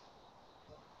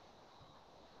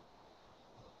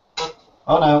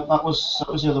 Oh no, that was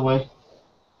the other way.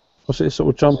 What's it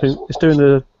sort of jumping? It's doing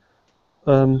the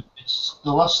It's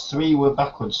the last 3 were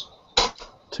backwards.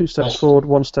 2 steps forward,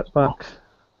 1 step back.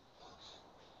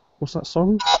 What's that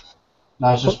song?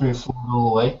 Now it's just moved forward all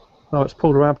the way. Oh, it's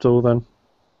Paula Abdul then.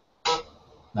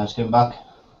 Now it's going back.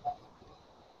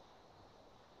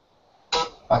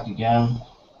 Back again.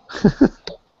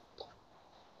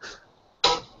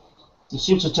 It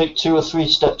seems to take 2 or 3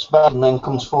 steps back and then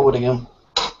comes forward again.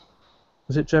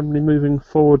 Is it generally moving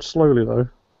forward slowly though?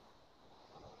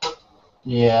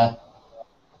 Yeah.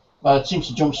 Well, it seems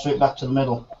to jump straight back to the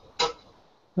middle.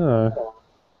 Oh.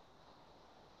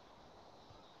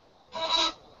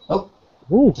 Oh.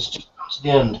 Ooh. It's just got to the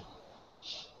end.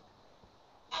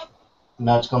 And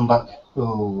now it's gone back.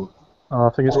 Oh. Oh, I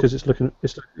think it's because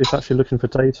it's actually looking for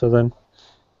data then.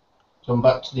 Gone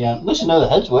back to the end. At least I know the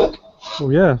heads work. Oh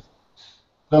yeah.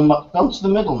 Gone to the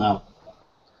middle now.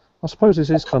 I suppose this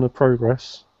is kind of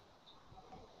progress.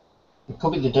 It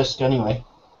could be the disc anyway.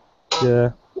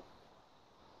 Yeah.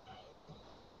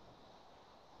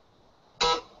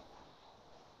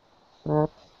 There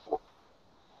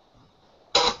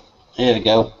we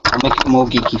go. I'll make it more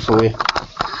geeky for you.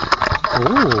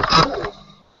 Ooh.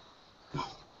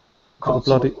 Got the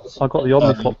bloody. I got the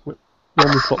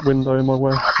Omniflop window in my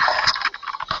way.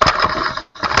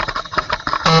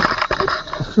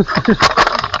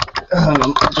 Hang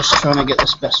on, I'm just trying to get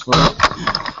this best for you.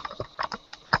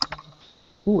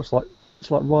 Oh, it's like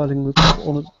riding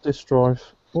on a disk drive.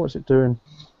 What is it doing?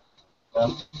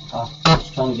 I'm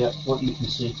just trying to get what you can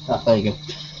see. Ah, there you go.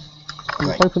 I'm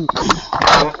Right. hoping.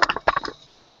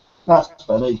 That's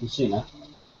better. You can see now.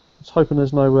 I'm hoping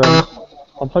there's no.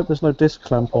 I'm hoping there's no disc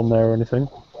clamp on there or anything.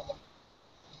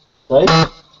 Right?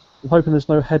 I'm hoping there's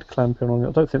no head clamping on it.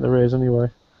 I don't think there is anyway.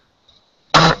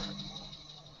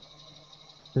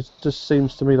 It just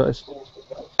seems to me like it's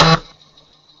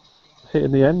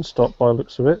hitting the end stop by the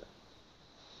looks of it.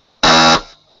 That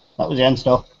was the end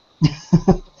stop.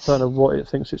 Don't know what it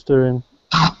thinks it's doing.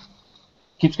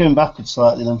 Keeps going backwards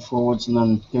slightly, then forwards, and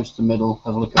then goes to the middle.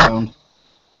 Have a look around.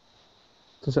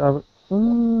 Does it have?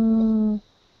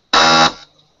 I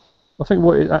think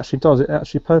what it actually does, it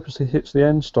actually purposely hits the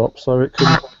end stop so it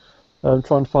can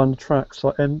try and find the tracks,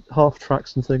 like half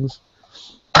tracks and things.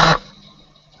 I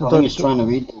think it's trying to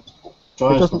read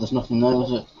drives, but there's nothing there,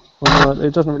 is it? Well, no,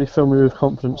 it doesn't really fill me with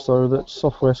confidence, though. That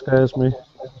software scares me.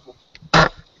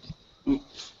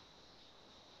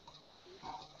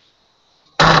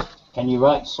 Can you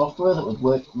write software that would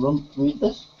read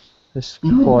this? It's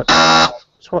quite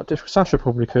difficult. Sasha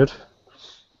probably could.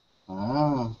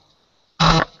 Ah.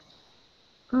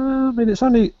 I mean, it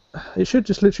should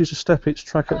just literally just step each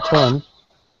track at a time.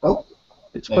 Oh,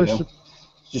 it's there supposed you go. to.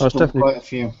 Just it's definitely quite a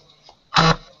few.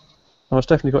 Oh, it's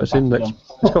definitely got its index.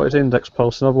 It's got its index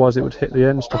pulse, and otherwise it would hit the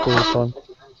end stop all the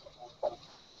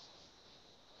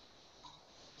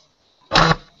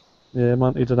time. Yeah, it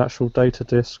might need an actual data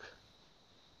disk.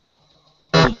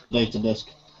 Data disk.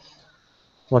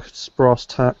 Like it's brass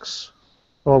tacks.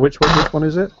 Oh, which one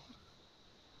is it?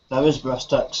 There is brass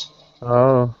tacks.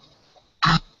 Oh.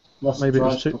 Maybe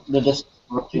it's too. The disk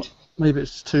corrupted. Maybe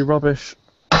it's too rubbish.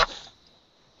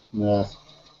 Yeah.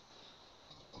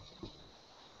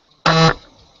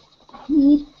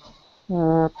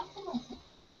 Yeah.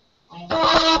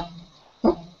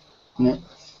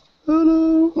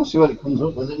 Hello. We'll see what it comes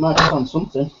up with. It might find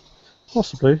something.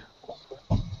 Possibly.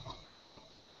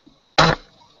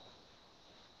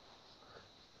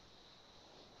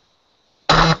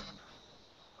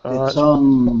 It's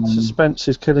on. Suspense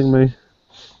is killing me.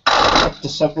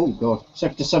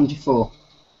 Sector 74.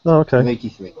 Oh, okay. Of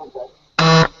 83.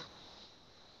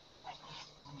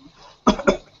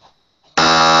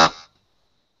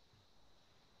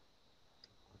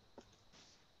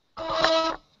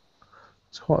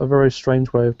 It's quite a very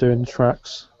strange way of doing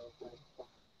tracks.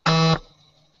 I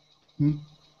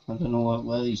don't know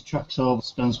where these tracks are, but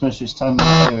spends most of its time in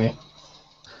that area.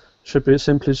 Should be as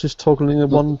simple as just toggling the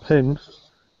one pin.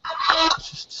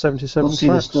 It's just 77 we'll see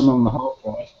tracks. this done on the hard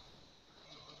drive.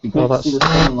 Be great to see this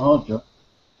done on the hard drive.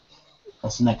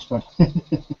 That's the next one.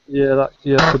 Yeah, that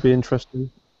could be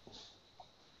interesting.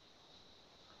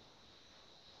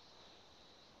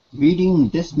 Reading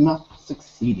this map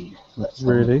succeeded. Let's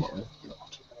really?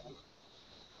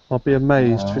 I'll be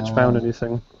amazed if it's found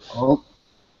anything. Oh,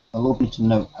 I'll open it to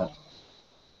Notepad.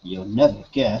 You'll never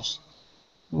guess.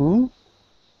 Hmm?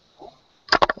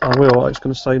 I will. It's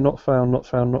going to say not found, not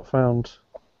found, not found.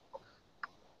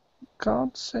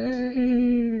 Can't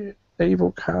see.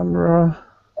 Evil camera.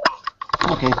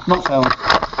 Okay, not found.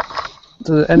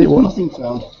 Nothing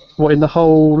found. What, in the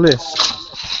whole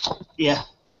list? Yeah,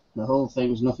 the whole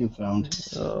thing's nothing found.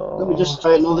 Oh. Let me just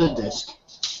try another disk.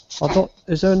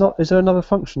 Is there another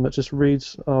function that just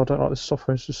reads? Oh, I don't like this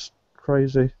software. It's just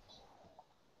crazy.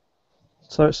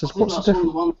 So it says, what's the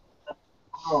difference?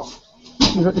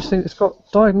 You think it's got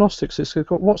diagnostics. It's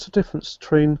got what's the difference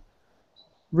between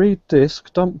read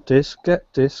disk, dump disk,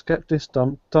 get disk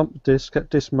dump, dump disk, get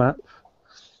disk map.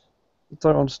 I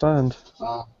don't understand.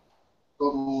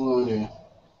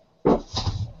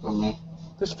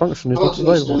 This function is not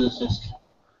available.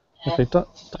 Okay,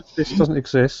 disk doesn't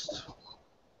exist.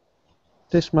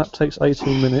 Disk map takes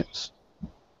 18 minutes.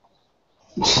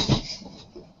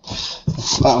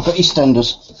 Right, I've got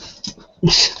EastEnders.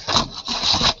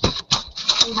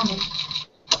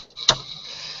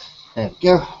 There we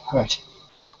go. Right.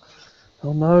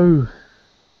 Oh no.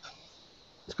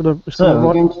 We're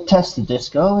going to test the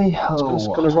disk, are we? It's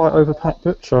going to write over Pat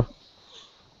Butcher.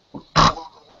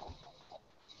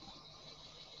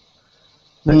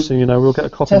 Next thing you know, we'll get a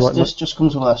copyright. Test disk just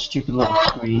comes with that stupid little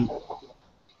screen.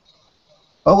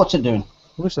 Oh, what's it doing?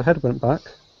 I wish the head went back.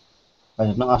 I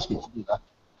did not ask it to do that.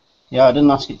 Yeah, I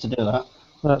didn't ask it to do that.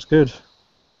 That's good.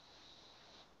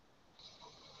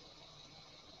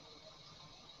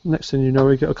 Next thing you know,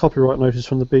 we get a copyright notice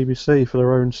from the BBC for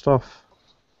their own stuff.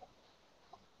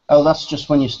 Oh, that's just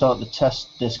when you start the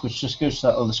test disk, which just goes to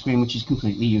that other screen, which is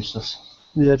completely useless.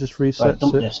 Yeah, just Right, resets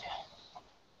dump it. disk.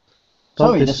 Dump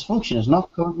Sorry, disk. this function is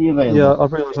not currently available. Yeah, I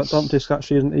realise that dump disk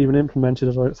actually isn't even implemented,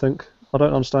 I don't think. I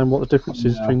don't understand what the difference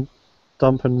is No. between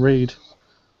dump and read.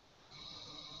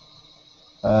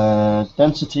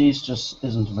 Densities just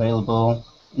isn't available.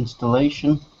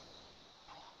 Installation.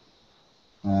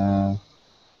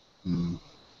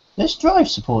 This drive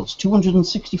supports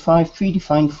 265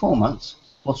 predefined formats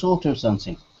plus auto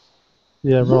sensing.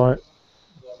 Yeah, right.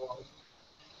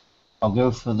 I'll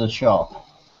go for the sharp.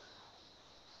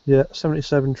 Yeah,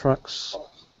 77 tracks,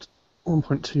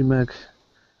 1.2 meg.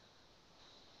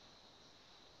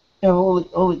 Yeah,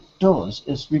 all it does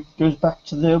is goes back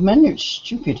to the menu. It's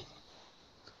stupid.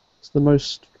 It's the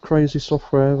most crazy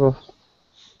software ever.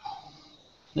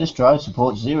 This drive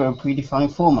supports 0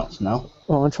 predefined formats now.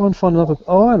 Oh, I'm trying to find another.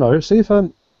 Oh, I know. See if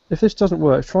this doesn't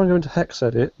work, try and go into hex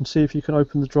edit and see if you can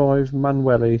open the drive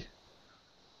manually.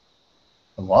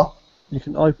 The what? You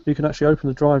can actually open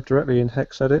the drive directly in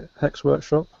hex edit, hex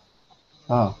workshop.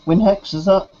 Oh, WinHex is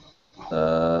that?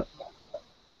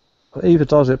 Either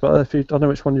does it, but if you, I don't know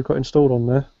which one you've got installed on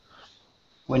there.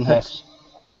 WinHex.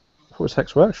 I thought it was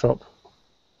hex workshop.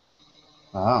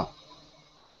 Ah.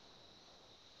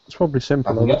 It's probably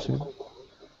simpler. I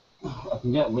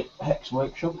can get WinHex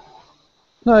workshop.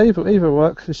 No, either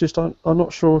work. It's just I'm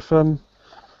not sure if I'm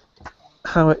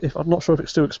not sure if it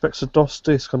still expects a DOS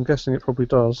disk. I'm guessing it probably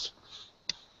does.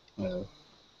 No.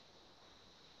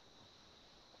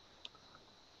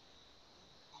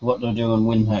 What do I do on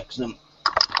WinHex then?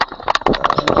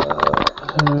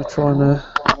 Trying to.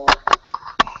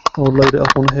 I'll load it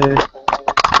up on here.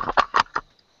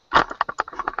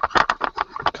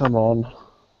 Come on,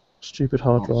 stupid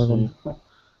hard drive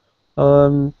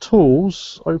on.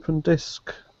 Tools, open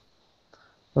disk.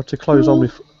 I have to close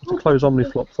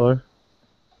OmniFlop though.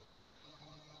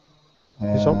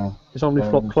 Is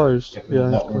OmniFlop closed?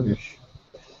 Yeah.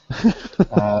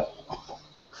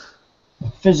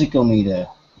 Physical meter.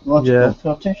 Logical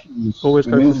partitions. Always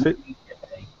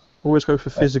go for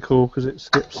physical because it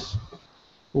skips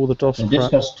all the DOS The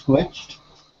crap. disk has twitched.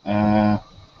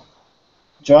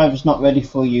 Drive is not ready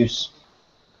for use.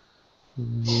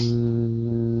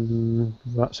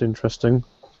 That's interesting.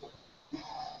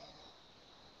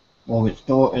 Well, its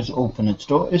door is open, its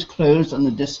door is closed, and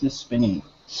the disk is spinning.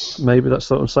 Maybe that's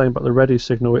what I'm saying about the ready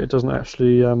signal. It doesn't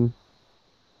actually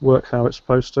work how it's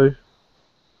supposed to.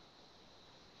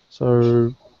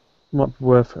 So, might be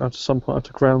worth at some point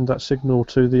to ground that signal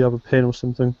to the other pin or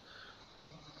something.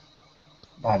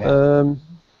 I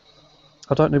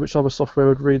don't know which other software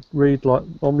would read like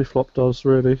OmniFlop does,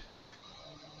 really.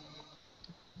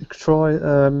 You could try.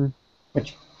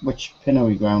 Which pin are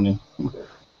we grounding?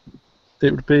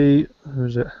 It would be. Who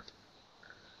is it?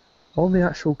 On the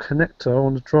actual connector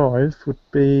on the drive would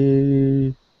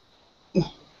be.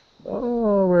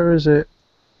 Oh, where is it?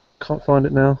 Can't find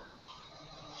it now.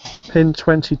 Pin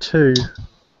 22.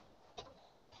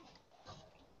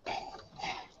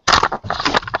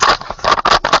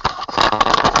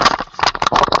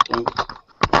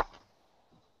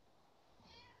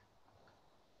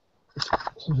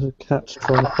 There's a cat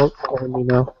trying to follow me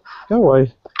now. Go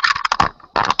away.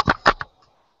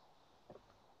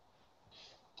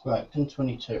 Right, pin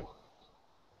 22.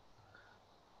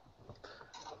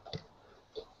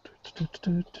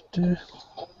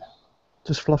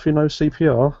 Does Fluffy know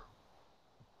CPR?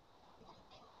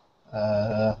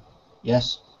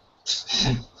 Yes.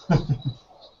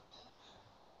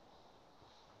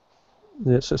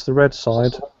 Yeah, so it's the red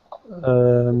side.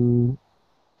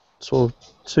 Sort of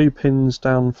 2 pins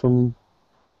down from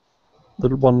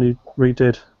the one you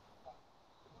redid.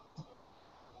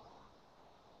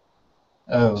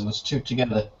 Oh, there's 2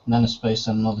 together, and then a space,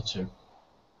 and another 2.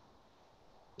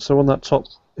 So on that top,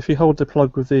 if you hold the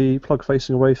plug with the plug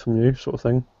facing away from you, sort of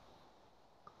thing.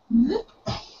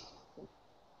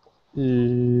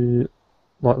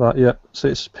 Like that, yeah. So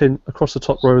it's pin across the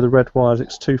top row of the red wires.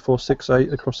 It's 2, 4, 6,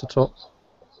 8 across the top.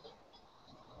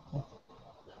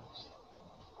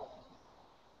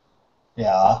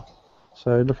 Yeah.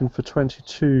 So looking for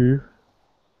 22,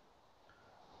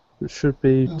 which should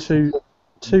be 2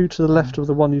 to the left of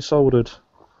the one you soldered.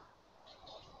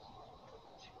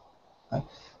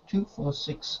 2, 4,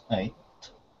 6, 8,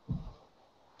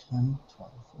 10,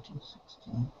 12, 14,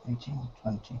 16, 18,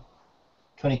 20,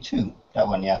 22. That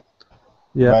one, yeah.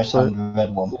 Yeah. Right So hand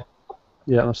red one.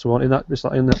 yeah, that's the one. It's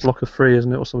like in that block of 3,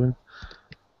 isn't it, or something?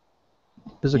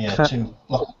 There's a cat. 2.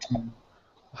 Block 2.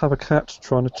 I have a cat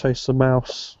trying to chase the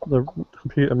mouse, the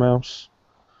computer mouse.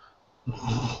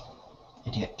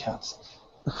 Idiot cats.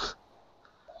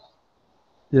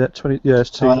 Yeah, 20. Yeah,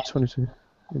 it's So 22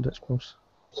 index pulse.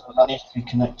 So that needs to be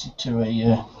connected to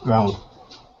a ground.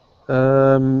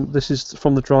 This is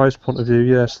from the drive's point of view.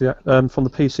 Yes, from the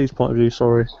PC's point of view.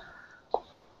 Sorry.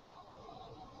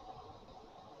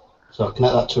 So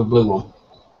connect that to a blue one.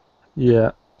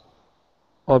 Yeah.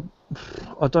 I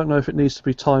don't know if it needs to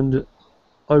be timed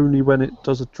only when it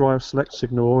does a drive select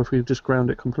signal, or if we just ground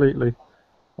it completely.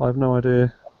 I have no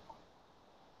idea.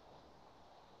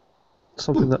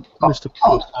 Something that Mr.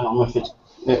 Can't turn on if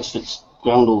it's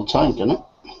ground all the time, can it?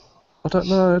 I don't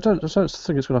know. I don't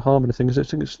think it's going to harm anything, because I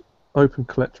think it's open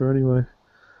collector anyway.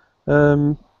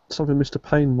 Something Mr.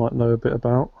 Payne might know a bit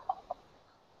about.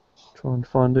 Try and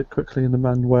find it quickly in the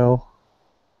manual.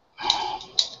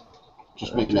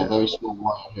 Just making a very small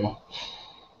wire here.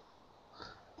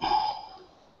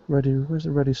 Ready? Where's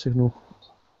the ready signal?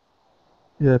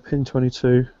 Yeah, pin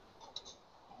 22.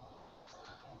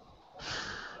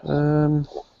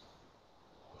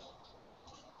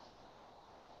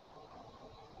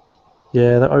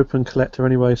 Yeah, they're open collector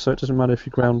anyway, so it doesn't matter if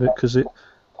you ground it, because it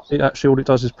actually, all it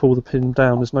does is pull the pin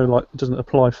down. There's no, like, it doesn't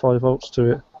apply 5 volts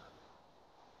to it.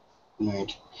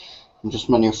 Right. I'm just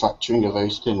manufacturing a very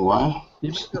thin wire.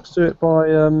 You might be able to do it by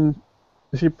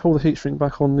if you pull the heat shrink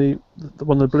back on the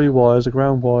one of the blue wires, the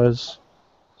ground wires,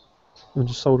 and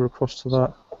just solder across to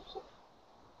that.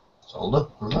 Solder?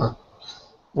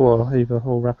 Or either,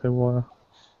 or wrapping wire.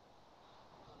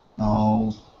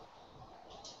 No.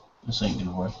 This ain't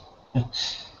gonna work.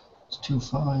 It's too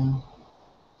fine.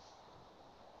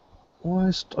 Why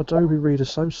is Adobe Reader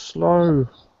so slow?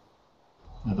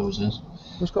 Windows is.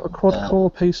 It's got a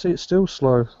quad-core PC, it's still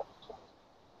slow.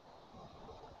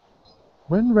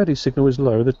 When ready signal is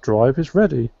low, the drive is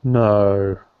ready.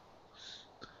 No.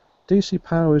 DC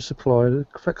power is supplied, a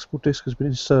flexible disk has been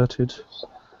inserted.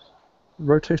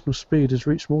 Rotational speed has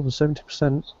reached more than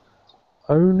 70%.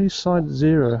 Only side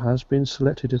 0 has been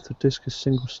selected if the disk is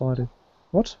single-sided.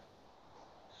 What?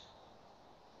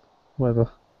 Whatever.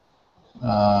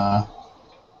 I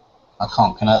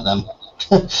can't connect them.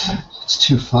 It's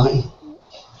too fine.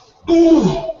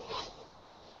 Might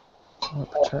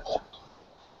protect.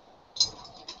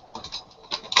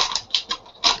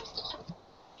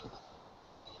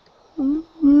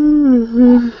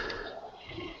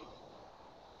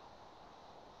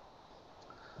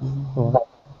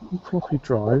 Right. Floppy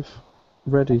drive.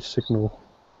 Ready signal.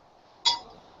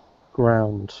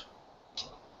 Ground.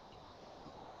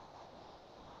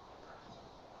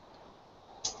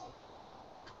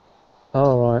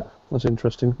 Alright, that's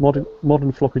interesting.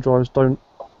 Modern floppy drives don't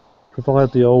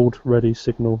provide the old ready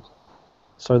signal,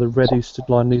 so the ready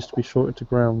line needs to be shorted to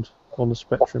ground on the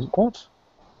Spectrum. What?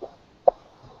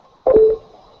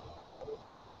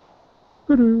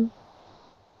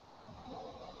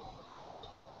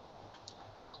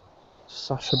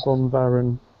 Sasha Von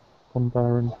Baron.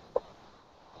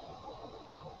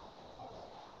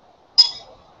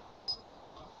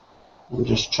 I'm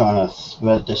just trying to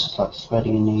thread this like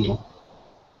threading a needle.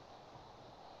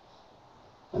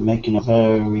 I'm making a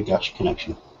very gash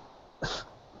connection.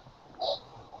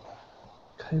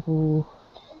 Cable.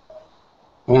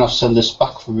 I'm gonna send this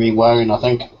back for rewiring, I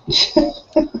think.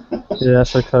 Yeah,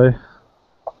 that's okay.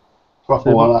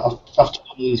 Proper one. I have to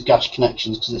put these gash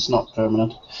connections because it's not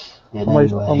permanent. I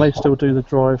may still do the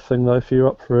drive thing though if you're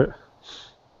up for it.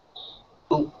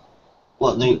 Oh,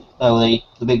 what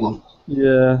the big one?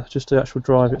 Yeah, just the actual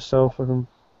drive itself. I can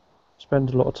spend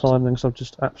a lot of time then because I'm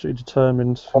just absolutely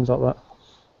determined, things like that.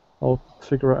 I'll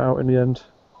figure it out in the end.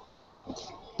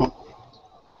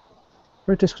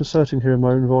 Very disconcerting hearing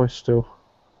my own voice still.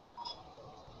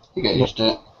 You get used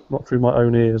to it. Not through my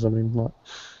own ears, I mean, like.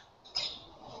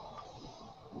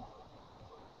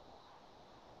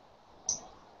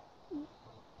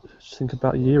 Just think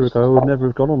about a year ago, I would never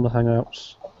have gone on the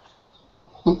Hangouts.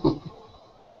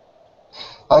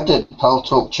 I did Pal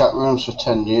Talk chat rooms for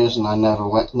 10 years and I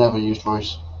never used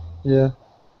voice. Yeah.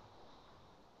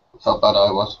 How bad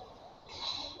I was.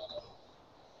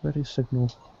 Ready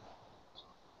signal.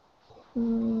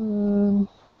 No,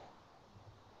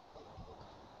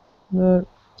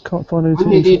 can't find anything.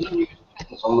 When you need to use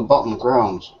pins on the bottom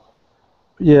grounds.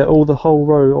 Yeah, the whole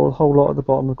row, or the whole lot at the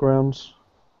bottom of grounds.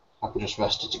 I can just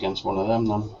rest it against one of them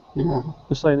then. Yeah.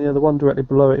 You're saying, yeah, the one directly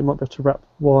below it, you might be able to wrap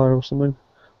wire or something.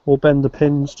 Or bend the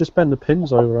pins, just bend the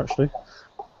pins over actually.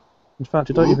 In fact,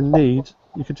 you don't even need,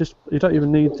 you don't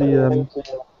even need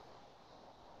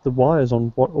the wires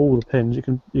on all the pins. You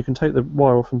can take the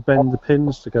wire off and bend the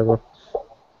pins together.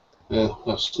 Yeah,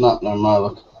 they've snapped now, my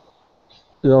look.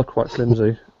 They are quite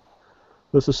flimsy.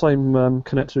 There's the same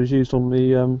connector as used on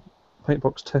the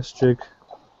Paintbox test jig.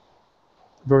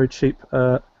 Very cheap.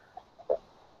 I'm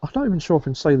not even sure if I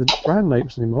can say the brand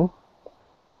names anymore.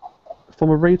 From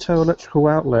a retail electrical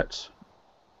outlet.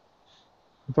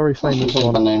 A very famous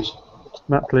one. Names.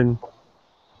 Maplin.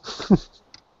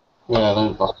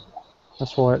 Yeah,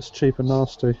 That's why it's cheap and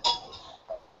nasty.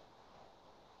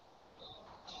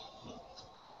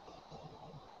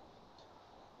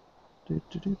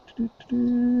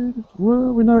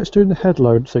 Well, we know it's doing the head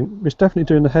load thing. It's definitely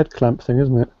doing the head clamp thing,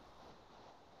 isn't it?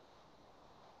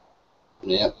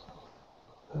 Yep.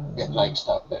 It likes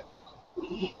that bit.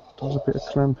 Does a bit of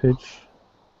clampage.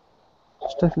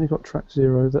 It's definitely got track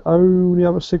 0. The only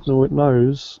other signal it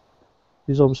knows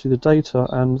is obviously the data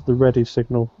and the ready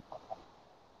signal.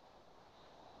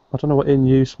 I don't know what in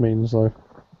use means though.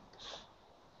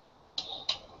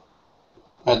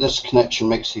 This connection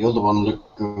makes the other one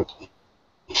look good.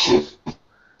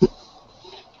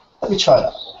 Let me try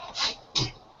that.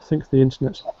 I think the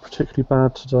internet's particularly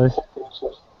bad today.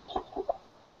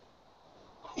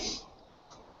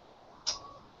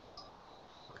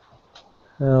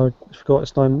 I forgot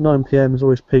it's 9 PM is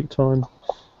always peak time.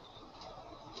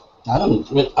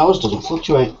 Ours doesn't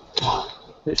fluctuate.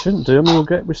 It shouldn't do. I mean,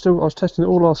 I was testing it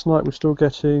all last night. We're still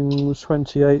getting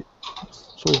 28,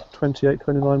 sort of 28,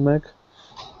 29 meg.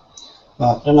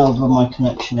 Right, I don't know where my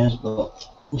connection is, but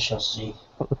we shall see.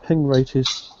 But the ping rate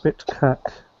is bit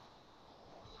cack.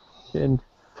 Getting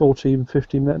 40, even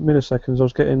 50 milliseconds. I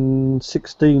was getting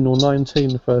 16 or 19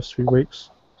 the first few weeks.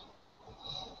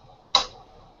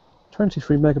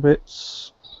 23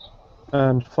 megabits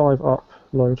and 5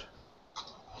 upload.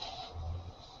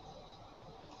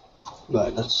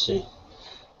 Right, let's see.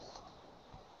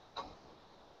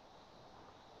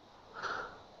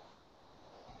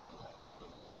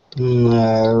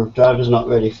 No, driver's not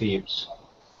ready for use.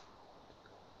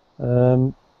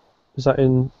 Is that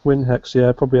in WinHex?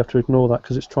 Yeah, probably have to ignore that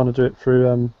because it's trying to do it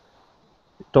through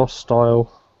DOS style.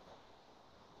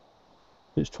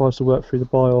 It tries to work through the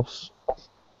BIOS.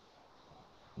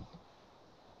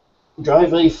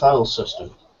 Driver file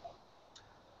system.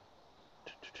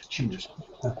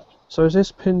 So is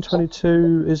this pin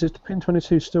 22? Is it pin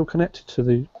 22 still connected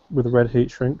to with the red heat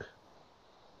shrink?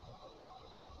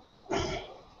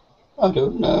 I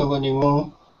don't know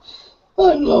anymore.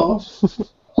 I'm lost.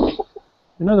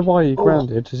 You know the wire you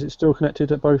grounded? Is it still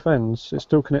connected at both ends? It's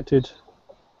still connected.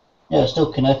 Yeah, it's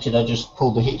still connected. I just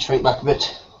pulled the heat shrink back a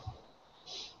bit.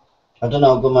 I don't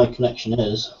know how good my connection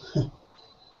is.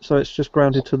 So it's just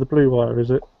grounded to the blue wire, is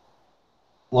it?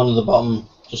 One of the bottom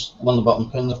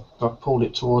pins. I pulled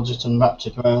it towards it and wrapped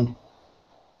it around.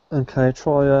 Okay,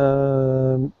 try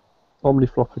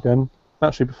OmniFlop again.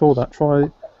 Actually, before that,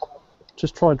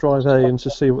 just try drive A and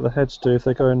to see what the heads do if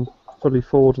they're going fully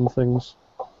forward and things.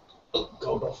 Oh,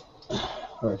 gold off.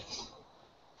 Right.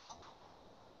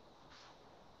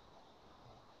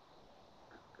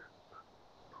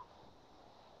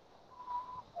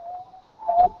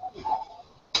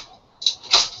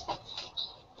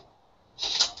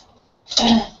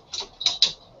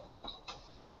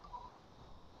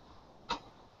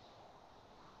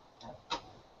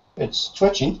 It's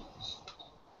twitching.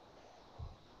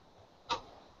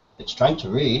 It's trying to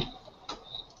read.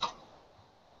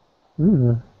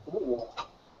 Mm.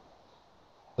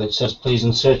 But it says please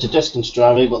insert a distance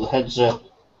driver, but the heads are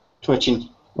twitching.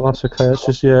 Well, that's okay. It's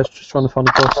just trying to find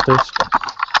a DOS disk.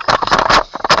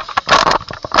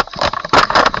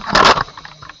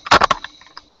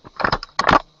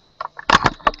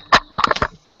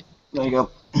 There you go.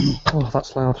 Oh,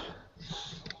 that's loud.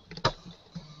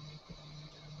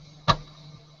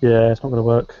 Yeah, it's not going to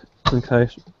work. Okay.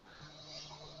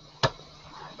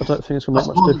 I don't think it's going to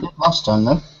make much difference. Last time,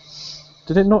 though.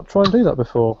 Did it not try and do that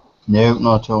before? No,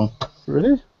 not at all.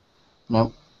 Really?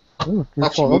 No. Oh,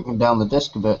 Actually moving down the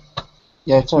disc a bit.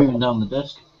 Yeah, it's moving down the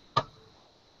disc.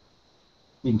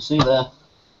 You can see there.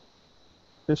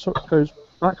 It sort of goes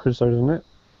backwards though, doesn't it?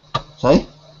 See? It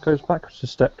goes backwards a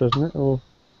step, doesn't it? Or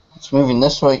it's moving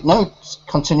this way. No, it's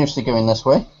continuously going this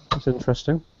way. that's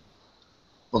interesting.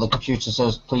 Well, the computer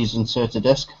says please insert a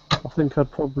disc. I think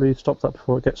I'd probably stop that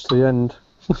before it gets to the end.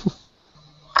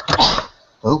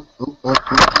 Oh.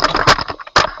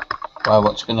 Wow,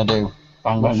 what's it going to do?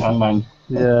 Bang, bang, bang, bang.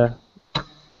 Yeah.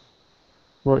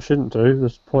 Well, it shouldn't do.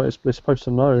 There's point. It's supposed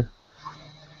to know.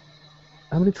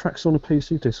 How many tracks on a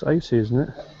PC disc? 80, isn't it?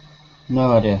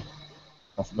 No idea.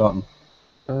 I've forgotten.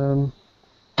 PC.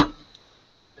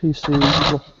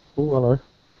 Oh, hello.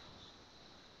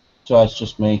 So it's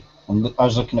just me. I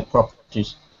was looking at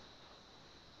properties.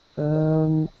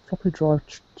 Floppy drive.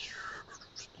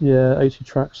 Yeah, 80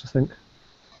 tracks, I think.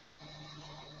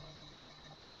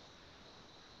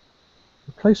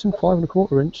 replacing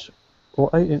 5¼ inch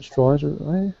or 8-inch drives,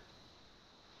 eh?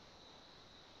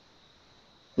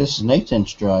 This is an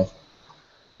 8-inch drive.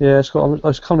 Yeah,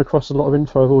 I've come across a lot of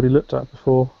info I've already looked at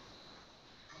before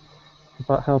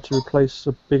about how to replace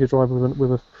a bigger drive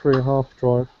with a 3.5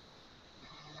 drive.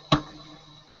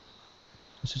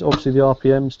 This is obviously the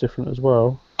RPM's different as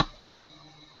well.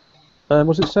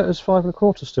 Was it set as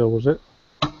 5¼ still? Was it?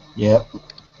 Yep.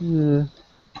 Yeah.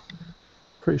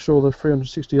 Pretty sure they're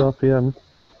 360 RPM.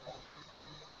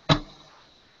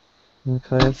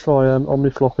 Okay, I'll try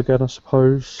OmniFlop again, I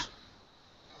suppose.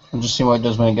 I'll just see what it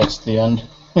does when it gets to the end.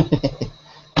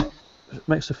 It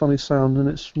makes a funny sound and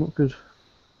it's not good.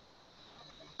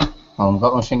 I've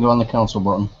got my finger on the cancel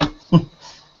button.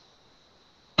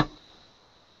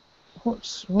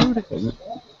 Why would it?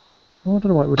 Oh, I don't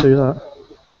know why it would do that.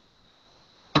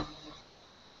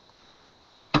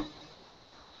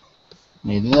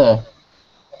 Nearly there.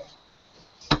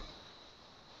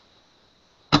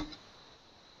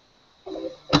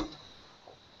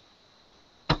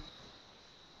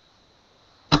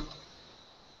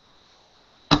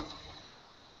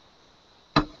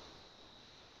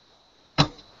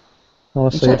 Oh, I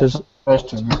see. It does.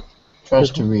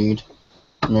 Tries to read,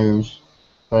 moves,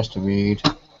 tries to read.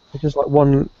 It does like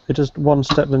one. It does one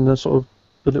step, then the sort of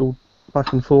the little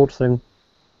back and forward thing.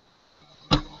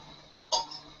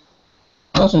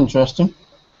 That's interesting.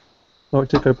 Oh, it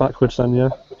did go backwards then, yeah.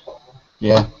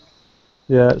 Yeah.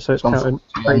 Yeah, so it's counting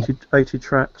 80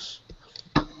 tracks.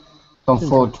 Gone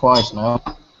forward twice now.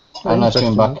 And that's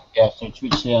going back. Yeah, so it's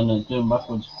reached the end and it's doing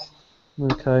backwards.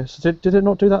 Okay, so did it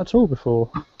not do that at all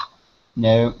before?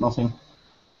 No, nothing.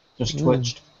 Just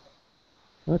twitched.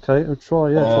 Okay, we'll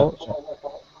try, yeah.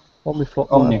 OmniFlop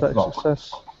might have better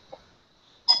success.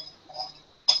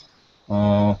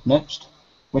 Next.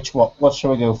 What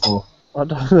shall we go for? I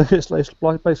don't know, it's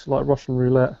basically like Russian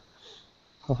roulette.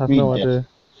 I have no idea.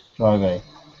 Drive A.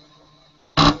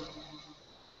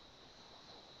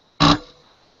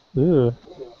 Ugh.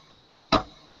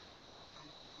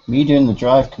 Me doing the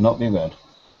drive cannot be read.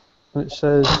 And it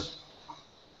says...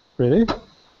 Really?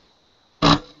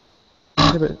 Yeah,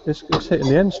 but it's hitting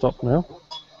the end stop now.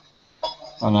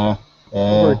 I know.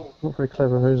 Not very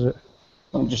clever, is it?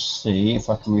 Let me just see if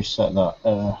I can reset that.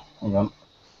 Hang on.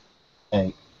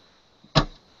 A.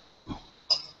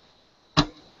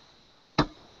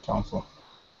 Cancel.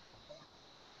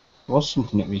 There was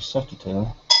something that reset it to.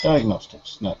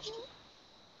 Diagnostics, next.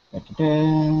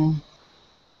 That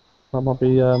might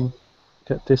be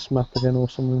get this map again or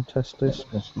something, test this.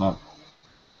 This map.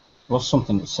 There was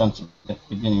something that sent it at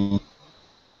the beginning.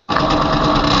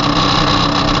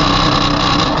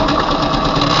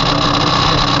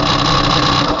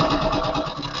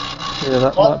 Yeah,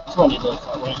 That's when it does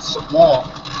that when it's up there.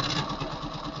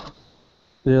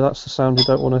 Yeah, that's the sound you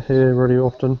don't want to hear really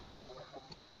often.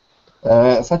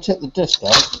 If I take the disc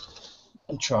out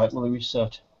and try it, will it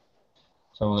reset?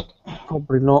 So look.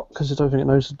 Probably not, because I don't think it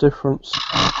knows the difference.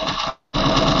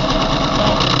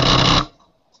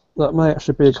 That may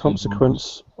actually be a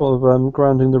consequence of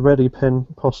grounding the ready pin,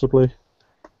 possibly.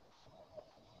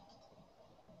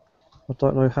 I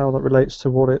don't know how that relates to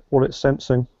what it's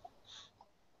sensing.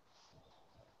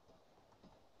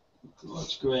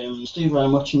 That's great. Steve,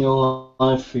 I'm watching your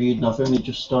live feed and I've only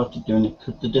just started doing it.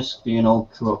 Could the disc be all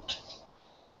corrupt?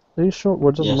 Are you sure? Well,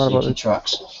 it doesn't matter about the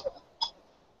tracks.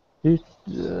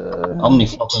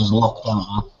 OmniFlop is locked down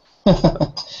now.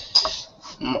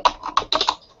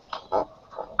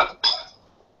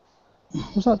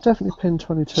 Was that definitely pin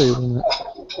 22, wasn't it?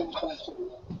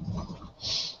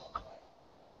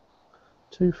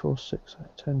 2, 4, 6, 8,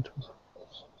 10, 12.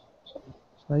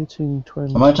 18,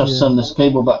 20. I might have to send this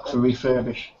cable back for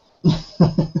refurbish.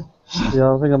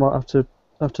 Yeah, I think I might have to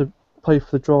pay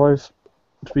for the drive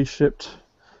to be shipped.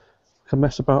 Can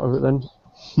mess about with it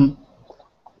then.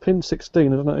 Pin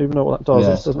 16, I don't even know what that does.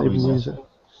 Yes, it doesn't even use it.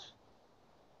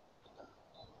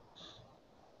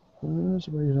 There's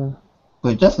a reader.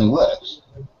 But it definitely works.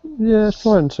 Yeah, it's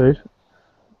trying to.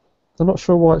 I'm not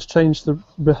sure why it's changed the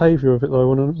behaviour of it though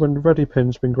when the ready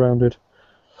pin's been grounded.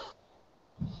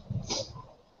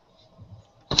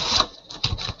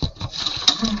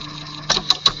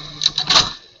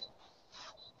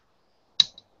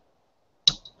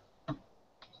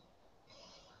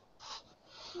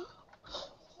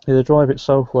 Yeah, the drive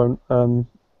itself won't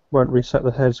reset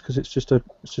the heads because it's just a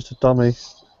dummy.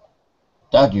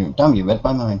 Damn, you read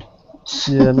my mind.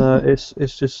 Yeah, no, it's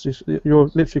just you're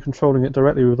literally controlling it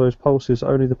directly with those pulses.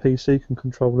 Only the PC can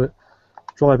control it.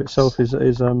 Drive itself is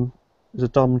a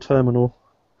dumb terminal.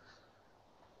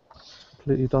 It's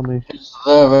completely dummy. Is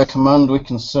there a command we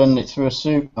can send it through a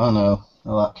suit? Oh no,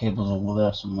 that cable's over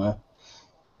there somewhere.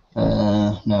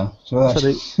 No. It's alright.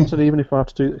 So even if I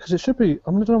have to do, because it should be,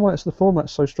 I mean, I don't know why the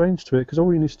format's so strange to it. Because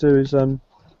all you need to do is, the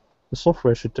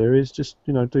software should do is just,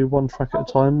 do one track at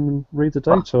a time and read the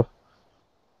data.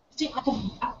 Drink like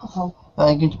alcohol.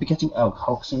 I'm going to be getting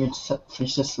alcohol because I'm going to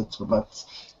finish this little bit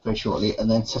very shortly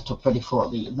and then set up ready for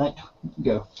the night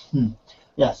go.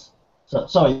 Yes. So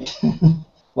sorry.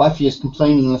 Wifey is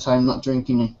complaining that I'm not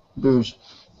drinking booze.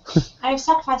 I've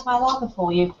sacrificed my lager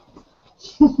for you.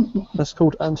 That's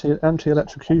called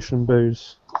anti-electrocution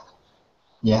booze.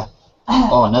 Yeah.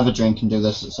 Oh, I never drink and do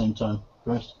this at the same time.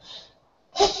 Great.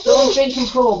 Don't drink and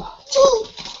probe.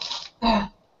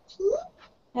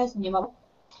 There's the new mum.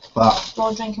 But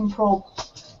Don't drink and probe.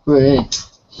 great.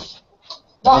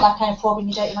 Not that kind of probing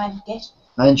you don't mind get.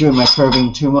 I enjoy my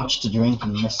probing too much to drink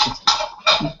and miss it.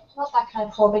 Not that kind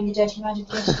of probing you dirty minded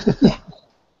get.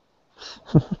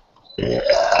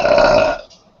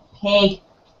 Pig.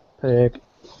 Pig.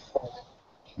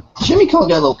 Shame you can't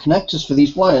get little connectors for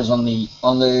these wires on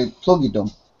the plug you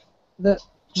done. You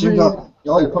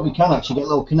probably can actually get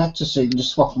little connectors so you can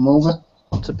just swap them over.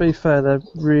 To be fair, they're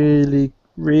really,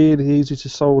 really easy to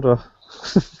solder.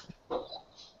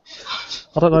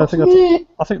 I don't know.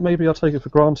 I think maybe I'll take it for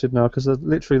granted now because they're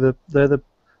literally they're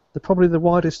probably the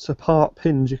widest apart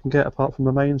pins you can get apart from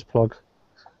the mains plug.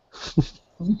 Have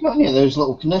you got any of those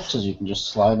little connectors you can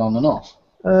just slide on and off?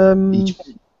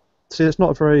 See, it's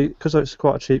not very because it's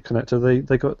quite a cheap connector.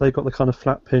 They got the kind of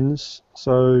flat pins,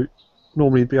 so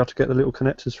normally you'd be able to get the little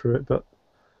connectors for it. But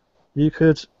you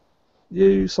could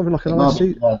use something like an IC.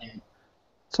 Something like an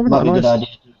IC. Might be a good idea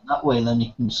to do it that way, then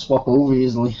you can swap over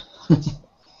easily.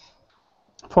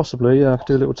 Possibly, yeah. I could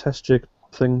do a little test jig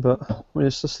thing, but I mean,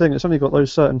 it's this thing. It's only got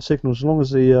those certain signals. As long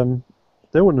as they're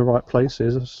all in the right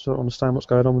places, I just don't understand what's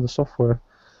going on with the software.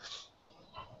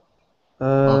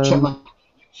 I'll check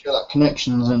sure that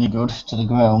connection's any good to the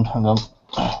ground. Hang on.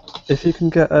 If you can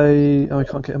get you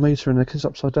can't get a meter in there because it's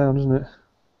upside down, isn't it?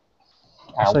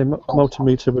 I'd say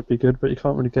multimeter would be good, but you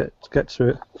can't really get to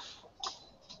it.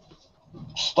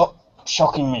 Stop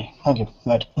shocking me. Thank you.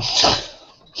 Right.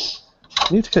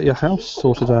 You need to get your house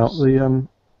sorted out. You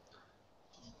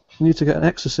need to get an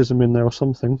exorcism in there or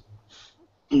something.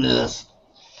 Yes.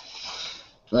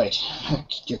 Right.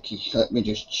 Okay. Let me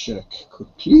just check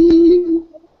quickly.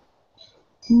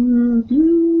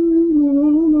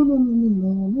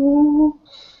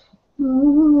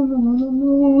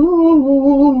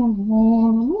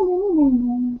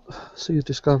 See the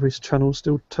Discovery's channel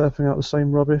still turping out the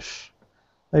same rubbish.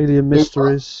 Alien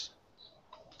Mysteries.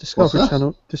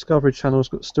 Discovery Channel's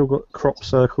still got crop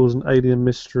circles and alien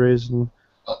mysteries and.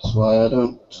 That's why I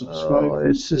don't subscribe. Oh,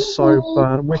 it's just so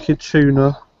bad. Wicked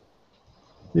Tuna.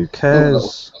 Who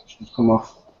cares? Come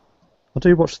off. I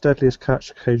do watch The Deadliest Catch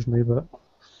occasionally, but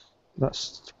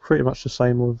that's pretty much the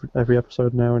same with every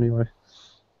episode now anyway.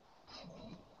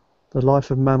 The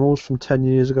Life of Mammals from 10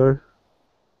 years ago.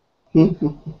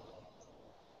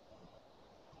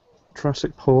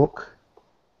 Jurassic Pork.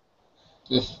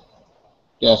 Yes.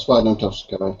 Yes, why don't I go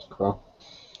to crap?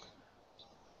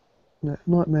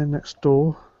 Nightmare Next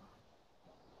Door.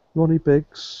 Ronnie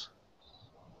Biggs.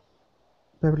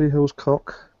 Beverly Hills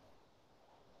Cock.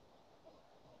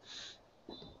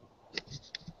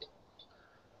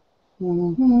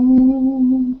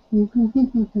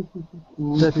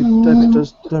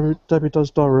 Debbie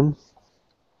does Durham.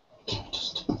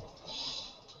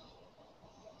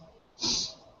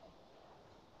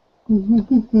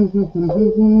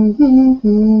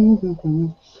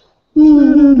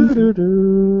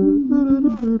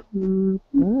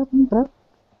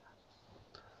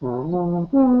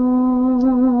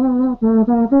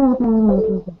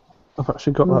 I've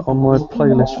actually got that on my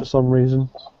playlist for some reason.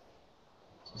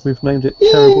 We've named it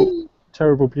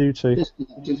Terrible Beauty.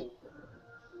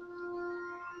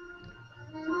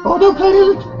 Oh, don't play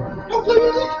music! Don't play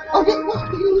music! I'll get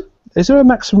whacked. Is there a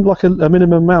maximum, like a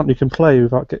minimum amount you can play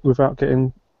without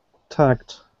getting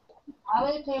tagged? I'm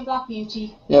only playing Black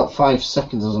Beauty. Yeah, 5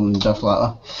 seconds or something, stuff like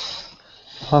that.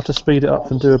 I'll have to speed it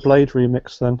up and do a Blade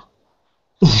remix then.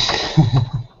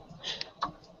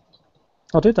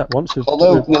 I did that once.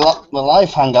 Although my live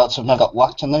hangouts have now got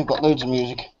whacked and they've got loads of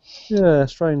music. Yeah,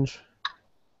 strange.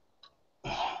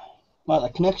 Right, the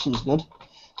connection's good.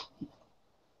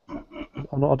 I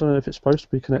don't know if it's supposed to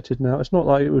be connected now. It's not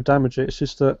like it would damage it, it's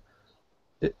just that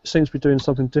it seems to be doing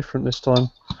something different this time.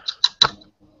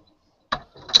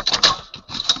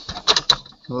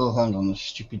 Oh, hang on, this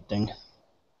stupid thing.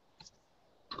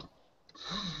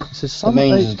 The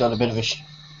mains has got a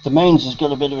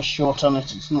bit of a short on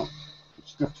it. It's not.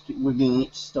 It's got to keep wiggling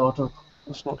its startup.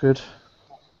 That's not good.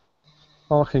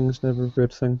 Arking's never a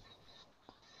good thing.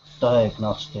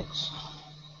 Diagnostics.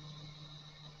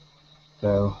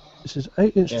 Go. This is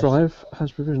 8-inch Yes. drive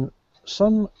has provision.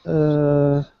 Some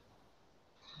oh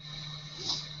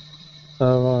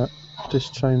right,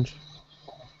 disk change.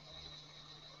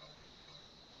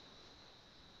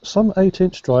 Some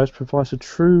 8-inch drives provide a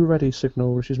true ready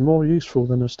signal, which is more useful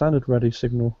than a standard ready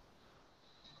signal.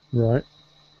 Right.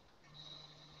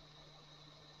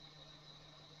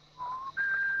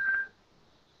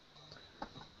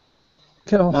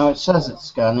 Get off. Now it says it's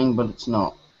scanning, but it's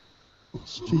not.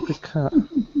 Stupid cat.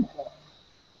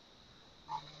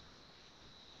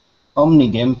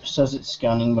 OmniGimp says it's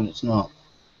scanning, but it's not.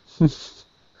 It's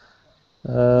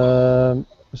a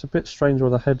bit strange where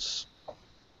the heads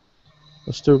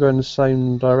are still going the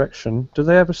same direction. Do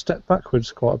they ever step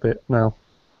backwards quite a bit now?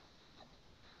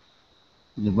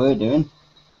 They were doing.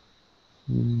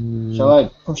 Shall I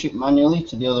push it manually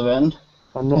to the other end?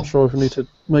 I'm not sure if we need to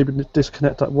maybe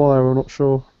disconnect that wire, I'm not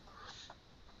sure.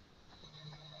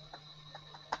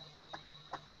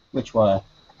 Which wire?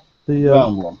 The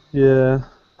Round one. yeah.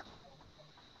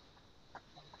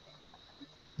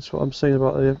 That's what I'm saying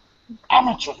about the.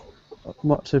 Amateur! I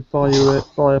might have to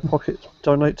buy a pocket,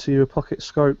 donate to you a pocket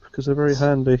scope because they're very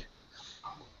handy.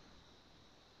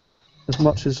 As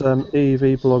much as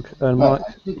EV blog and Mike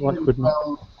would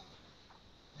not.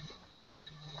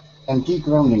 I'm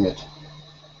degrounding it.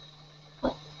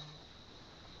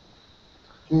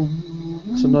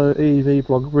 So no, EV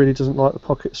blog really doesn't like the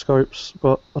pocket scopes,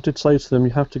 but I did say to them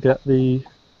you have to get the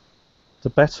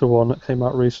better one that came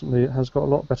out recently. It has got a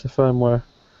lot better firmware.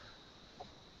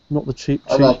 Not the cheap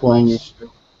I like my new ones.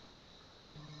 scope.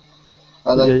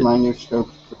 I like my new scope.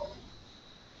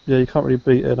 Yeah, you can't really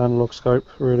beat an analog scope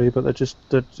really, but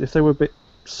if they were a bit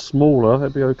smaller,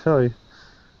 it'd be okay.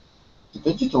 The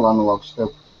digital analog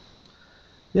scope.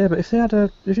 Yeah, but if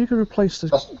you could replace the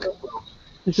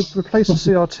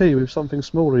CRT with something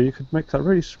smaller, you could make that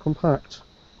really compact.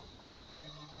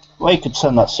 Well, you could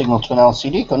send that signal to an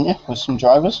LCD, couldn't you? With some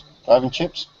driving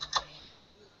chips.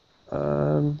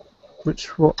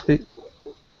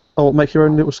 Make your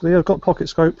own little. Yeah, I've got pocket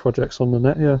scope projects on the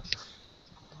net. Yeah,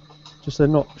 just they're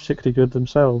not particularly good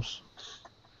themselves.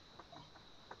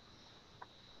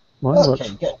 Mine works.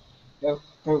 Okay, go,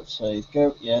 save,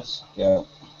 go, yes, go.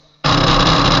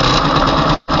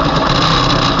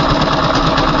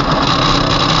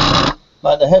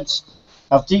 Like the heads,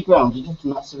 I've degrounded it,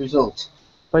 and that's the result.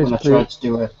 Basically, when I tried to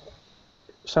do it.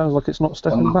 Sounds like it's not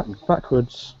stepping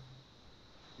backwards.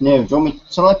 No, do you want me?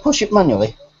 Shall I push it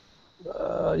manually?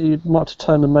 You might have to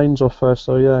turn the mains off first,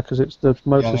 though. Yeah, because the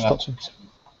motor stops.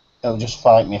 It'll just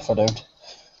fight me if I don't.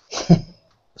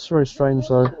 It's very strange,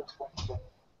 though.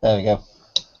 There we go.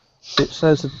 It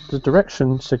says that the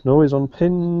direction signal is on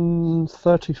pin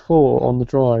 34 on the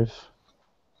drive.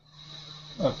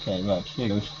 Okay, right, here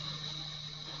goes.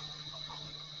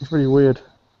 It's really weird.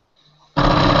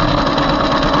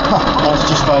 That's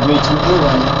just vibrating the blue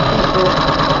one.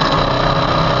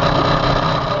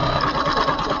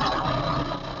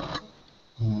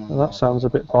 Well, that sounds a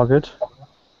bit buggered.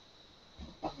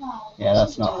 Yeah,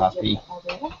 that's not happy.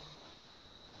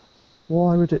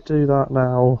 Why would it do that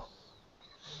now?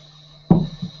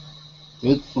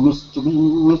 It's a mystery,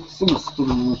 it's a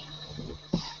mystery.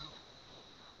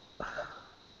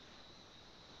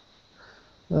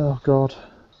 Oh God.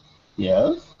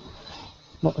 Yes?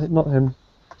 Not him.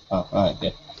 Oh, right,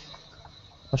 okay.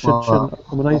 Shouldn't.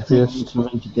 I'm an atheist. It's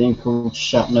a game called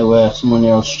Shatner where someone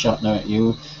else Shatner at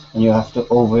you and you have to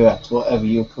overreact to whatever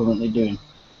you're currently doing.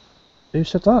 Who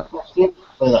said that? I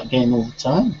play that game all the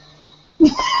time.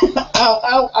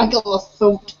 Ow, I got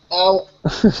thumped, ow.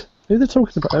 Who are they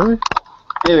talking about, Harry?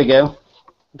 Here we go.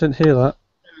 I didn't hear that.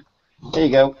 Here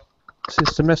you go. This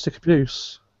is domestic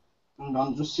abuse. Hang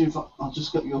on, just see if I'll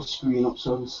just get your screen up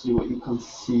so I can see what you can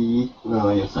see. Where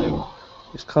are you? There you are.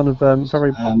 It's kind of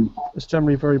it's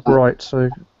generally very bright, so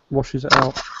it washes it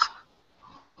out.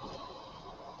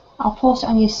 I'll post it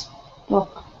on your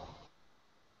book.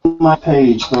 My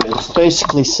page, but it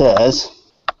basically says,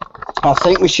 I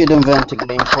think we should invent a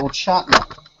game called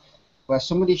Shatner, where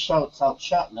somebody shouts out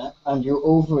Shatner and you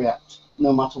overreact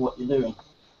no matter what you're doing.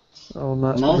 Oh,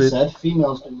 no, and I said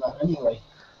females do that anyway.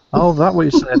 Oh, that what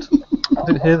you said? I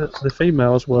didn't hear that the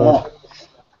females were.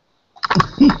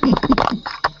 Yeah.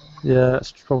 Yeah,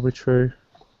 that's probably true.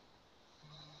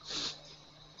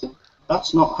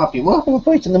 That's not happy. What can we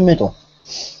put it in the middle?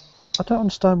 I don't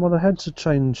understand why the heads had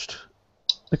changed.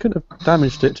 They couldn't have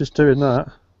damaged it just doing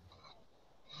that.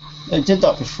 It did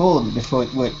that before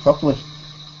it worked properly.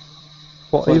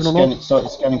 What, Before even it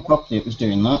started scanning properly, it was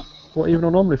doing that. What, even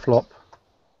on OmniFlop?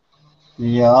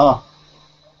 Yeah.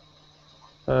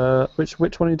 Which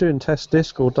one are you doing? Test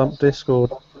disk or dump disk or?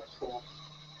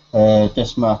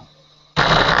 Disma.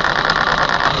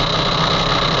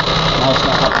 No, it's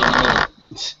not happening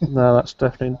really. No, that's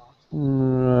definitely.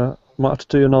 Might have to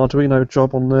do an Arduino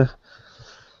job on there.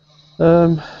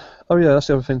 Oh yeah, that's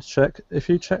the other thing to check. If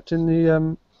you checked in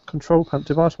the control panel,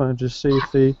 device manager, see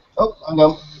if the. Oh, hang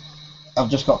on. I've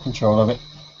just got control of it.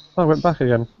 Oh, it went back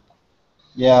again.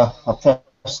 Yeah, I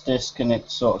pressed disk and it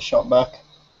sort of shot back.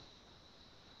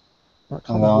 That can't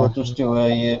Hang be on, I'll working. just do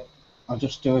a. I'll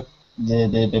just do a.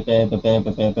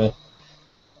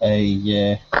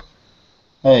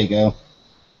 There you go.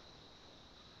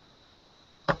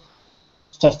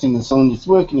 It's testing the sound. It's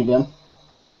working again.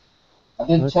 I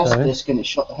did test Okay. disk and it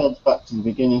shot the heads back to the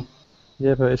beginning.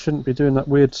 Yeah, but it shouldn't be doing that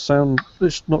weird sound.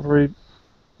 It's not very.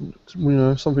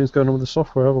 Something's going on with the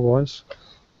software otherwise.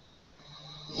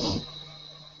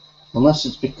 Unless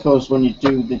it's because when you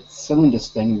do the cylinders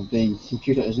thing, the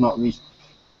computer is not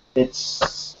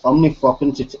it's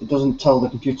omniflopping. It doesn't tell the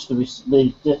computer to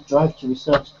the drive to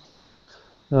reset.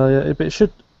 Yeah, but it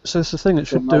should. So it's the thing. It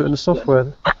So it should do it might in the just get.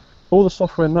 software. All the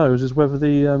software knows is whether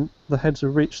the heads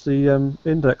have reached the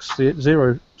index, the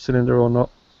 0 cylinder or not.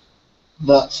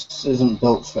 That isn't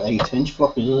built for 8-inch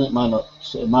floppies, is it? It might not.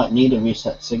 It might need a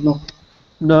reset signal.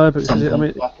 No, but Send I them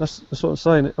mean back. that's what I'm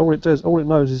saying. All it does, all it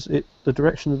knows is the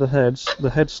direction of the heads, the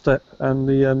head step, and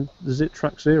the zit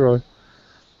track 0.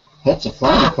 Heads are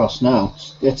flying across now.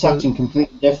 It's So, acting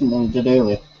completely different than it did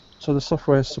earlier. so the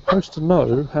software is supposed to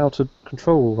know how to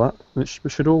control all that, and it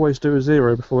should always do a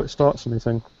 0 before it starts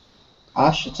anything.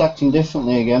 Ash, it's acting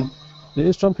differently again. It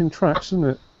is jumping tracks, isn't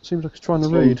it? Seems like it's trying to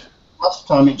So read. last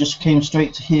time it just came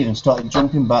straight to here and started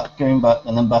jumping back, going back,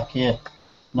 and then back here.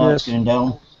 Now Yes. it's going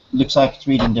down. Looks like it's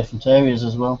reading different areas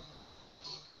as well.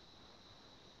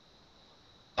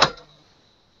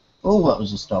 Oh, that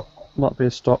was a stop. Might be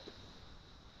a stop.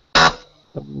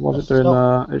 Was That's it doing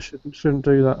stop. that? It shouldn't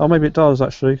do that. Oh, maybe it does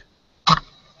actually.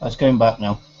 It's going back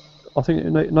now. I think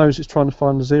it knows it's trying to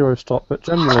find the 0 stop, but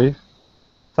generally,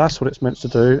 that's what it's meant to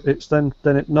do. It's then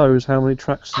it knows how many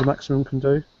tracks the maximum can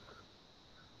do.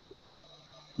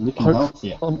 Looking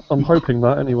healthier. I'm hoping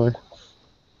that anyway.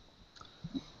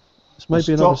 It's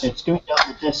maybe another. It's going down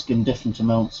the disc in different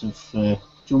amounts of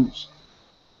jumps.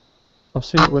 I've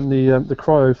seen it when the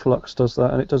cryoflux does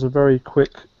that, and it does a very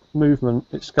quick movement.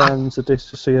 It scans the disc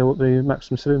to see what the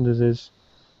maximum cylinders is.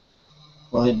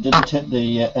 Well, it didn't hit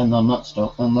the end on that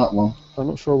stop, on that one. I'm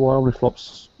not sure why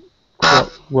Omniflops quite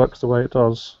works the way it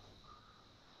does.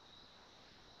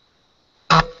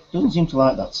 Doesn't seem to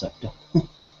like that sector.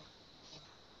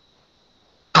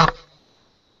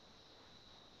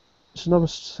 It's another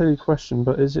silly question,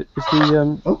 but is the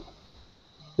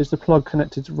plug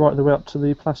connected right the way up to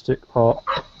the plastic part?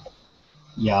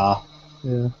 Yeah.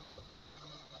 Yeah.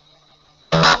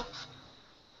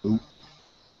 Ooh.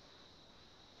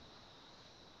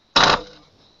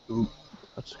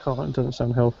 I just can't. It doesn't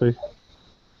sound healthy.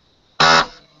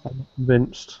 I'm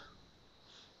convinced.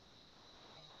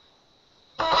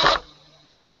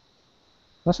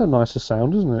 That's a nicer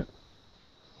sound, isn't it?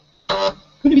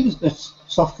 Could it be that it's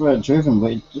software driven,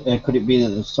 but could it be that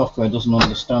the software doesn't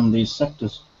understand these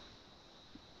sectors?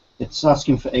 It's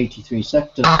asking for 83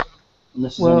 sectors, and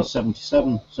this is only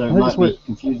 77, so it might be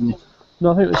confusing it.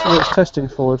 No, I think it's what it's testing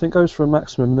for. If it goes for a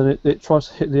maximum, then it tries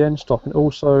to hit the end stop, and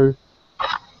also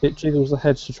it jiggles the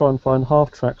heads to try and find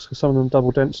half tracks, because some of them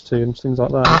double density and things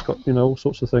like that. It's got all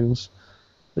sorts of things.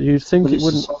 But you'd think But it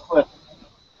wouldn't.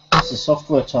 It's the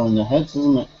software telling the heads,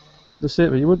 isn't it? That's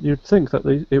it. But you'd think that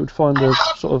it would find a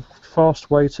sort of fast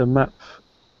way to map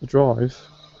the drive.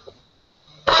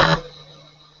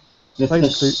 If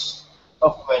this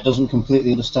software doesn't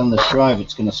completely understand the drive,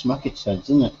 it's going to smack its heads,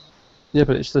 isn't it? Yeah,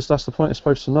 but that's the point. It's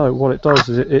supposed to know. What it does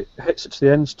is it hits it to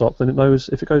the end stop, then it knows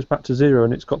if it goes back to 0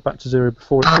 and it's got back to 0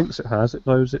 before it thinks it has, it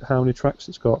knows how many tracks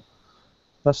it's got.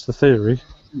 That's the theory.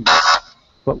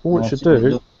 But all it should do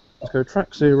is go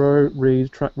track 0,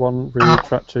 read, track 1, read,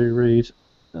 track 2, read,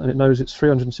 and it knows it's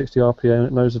 360 RPM,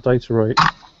 it knows the data rate.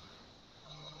 I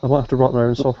might have to write my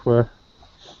own software.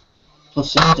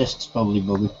 Plus its disk's probably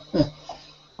buggy.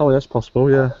 Oh, that's possible,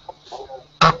 yeah.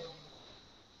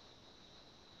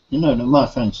 You know, they might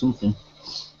find something.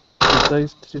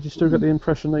 Did you still get the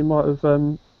impression they might have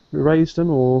erased them,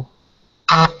 or?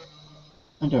 I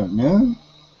don't know.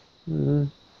 Yeah.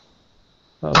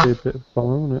 That'd be a bit of a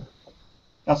bummer, wouldn't it?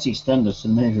 That's EastEnders, so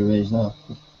they've erased that.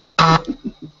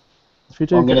 If you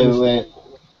do I'm going to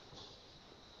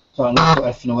so I'm going to put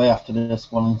effing away after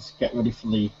this one and get ready for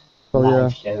the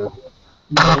live show.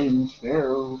 If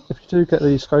you do get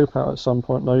the scope out at some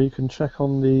point, though, you can check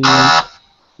on the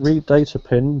read data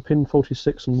pin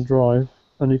 46 on the drive,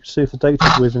 and you can see if the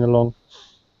data's whizzing along.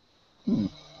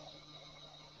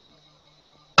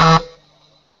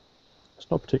 It's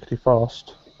not particularly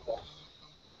fast.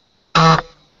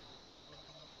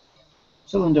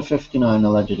 Cylinder 59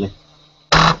 allegedly.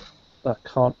 That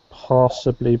can't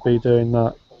possibly be doing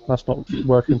that. That's not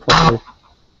working properly.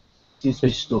 Seems to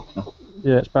be stuck now.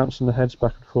 Yeah, it's bouncing the heads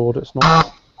back and forward. It's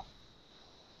not.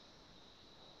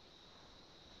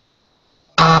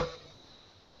 That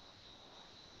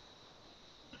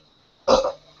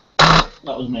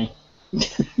was me.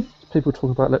 People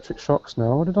talk about electric shocks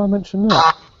now. What did I mention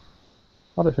that?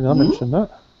 I don't think I mentioned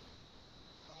that.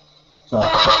 So,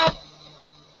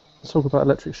 Let's talk about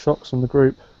electric shocks in the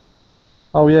group.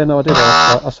 Oh yeah, no, I did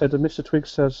ask that. I said that Mr. Twig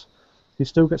says he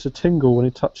still gets a tingle when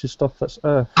he touches stuff that's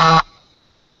earth. I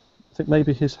think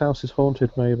maybe his house is haunted,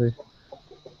 maybe.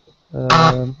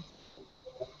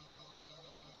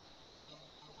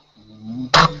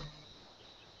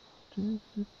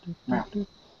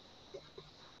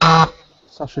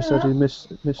 Sasha said he missed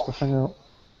the hangout.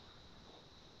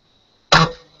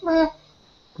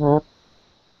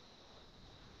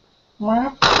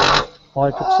 I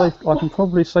can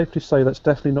probably safely say that's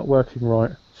definitely not working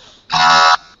right.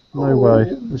 No way.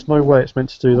 There's no way it's meant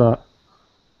to do that.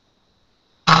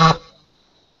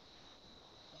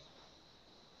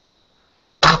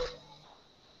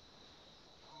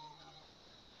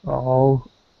 Oh.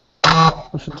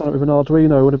 I should have done it with an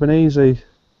Arduino, it would have been easy.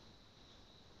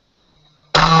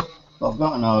 I've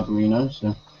got an Arduino, so...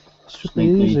 It should be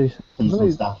easy. There's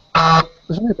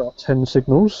only about 10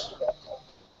 signals.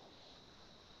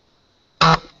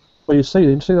 Well, you see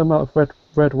the amount of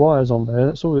red wires on there,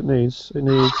 that's all it needs. It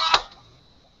needs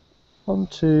 1,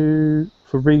 2,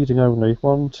 for reading only,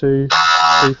 1, 2,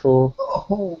 3, 4,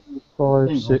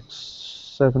 5,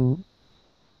 6, 7.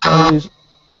 It needs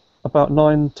about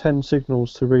 9, 10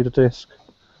 signals to read a disc.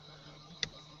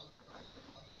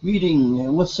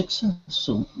 Reading was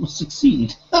successful. Was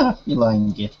succeed. You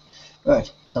lying git. Right,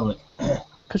 have a look.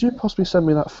 Could you possibly send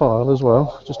me that file as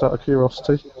well, just out of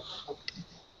curiosity?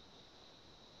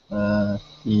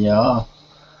 Yeah.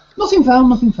 Nothing found,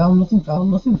 nothing found, nothing found,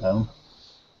 nothing found.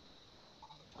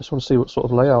 I just want to see what sort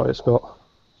of layout it's got.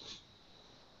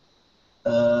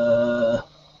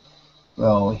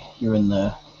 Well, you're in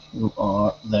there. You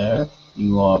are there.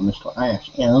 You are Mr. Ash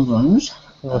Evans.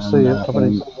 Oh, I see it.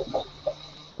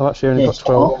 I've actually only got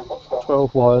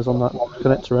 12 wires on that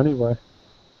connector anyway.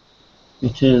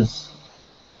 It is.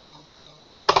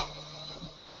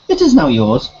 It is now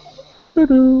yours.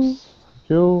 Doo-doo.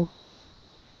 Cool.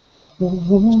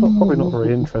 It's probably not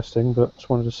very interesting, but just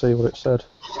wanted to see what it said.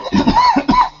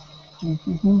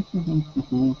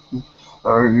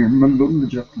 I'm a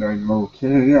lumberjack and I'm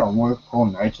okay. I work all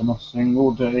night and a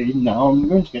single day. Now I'm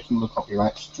going to get another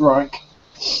copyright strike.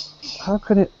 How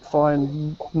can it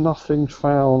find nothing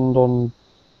found on...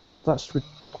 That's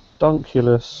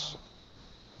redunculous.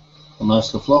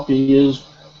 Unless the floppy is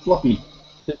floppy.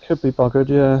 It could be buggered,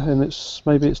 yeah, and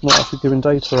maybe it's not actually giving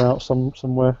data out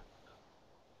somewhere.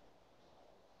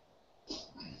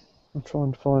 I'm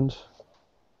trying to find...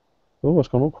 Oh, it's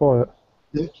gone all quiet.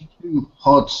 32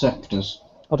 hard sectors.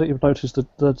 I didn't even notice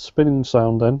the spinning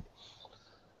sound then.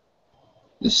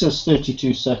 This says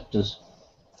 32 sectors.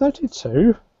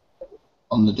 32?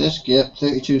 On the disc, yeah,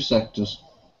 32 sectors.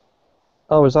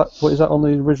 Oh, is that on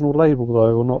the original label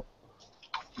though, or not?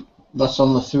 That's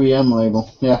on the 3M label,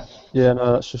 yeah. Yeah,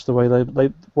 no, that's just the way well,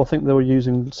 I think they were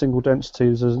using single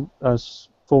densities as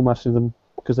formatting them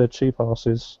because they're cheap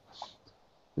asses.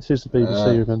 This is the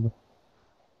BBC, remember?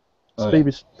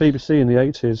 It's BBC in the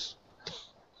 80s.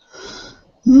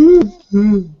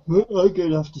 I'm going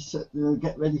to have to sit there and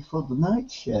get ready for the night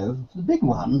show, the big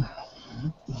one.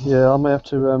 Yeah, I may have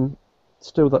to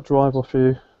steal that drive off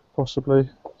you, possibly.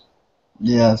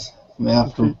 Yes, may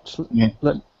have to. Yeah.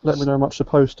 Let me know how much the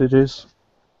postage is.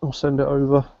 I'll send it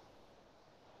over.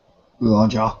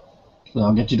 Roger. So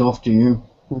I'll get it off to you.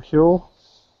 Thank you.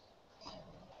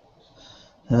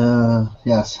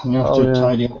 Yes, I'm going to have to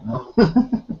tidy up now.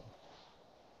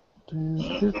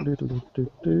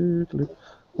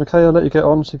 Okay, I'll let you get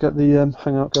on to get the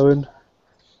hangout going.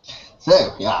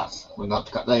 So, yes, we're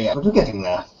not got there yet, but we're getting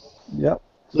there. Yep.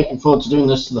 Looking forward to doing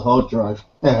this to the hard drive.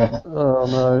 Oh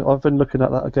no, I've been looking at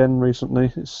that again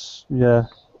recently. It's, yeah.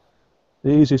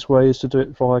 The easiest way is to do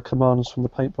it via commands from the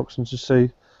Paintbox and to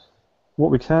see. What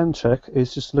we can check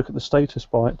is just look at the status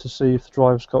byte to see if the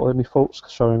drive's got any faults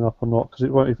showing up or not, because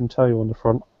it won't even tell you on the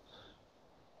front.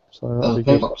 So that'll be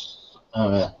good.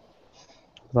 Oh yeah.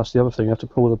 That's the other thing, you have to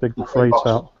pull the big crate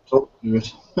out. The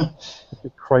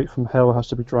big crate from hell has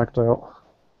to be dragged out.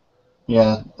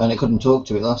 Yeah, and it couldn't talk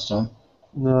to it last time.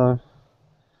 No.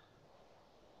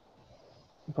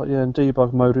 But yeah, in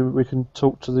debug mode we can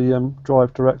talk to the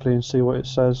drive directly and see what it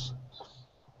says.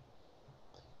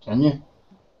 Can you?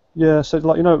 Yeah, so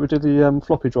like we did the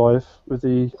floppy drive with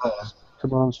the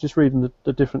commands. Just reading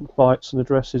the different bytes and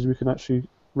addresses, we can actually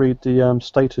read the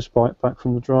status byte back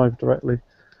from the drive directly.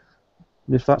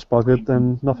 And if that's buggered,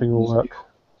 then nothing will work.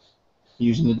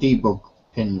 Using the debug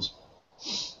pins.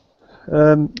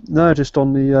 No, just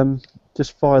on the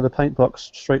just fire the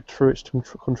Paintbox straight through its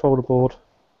controller board.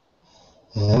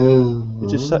 Oh.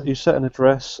 You set an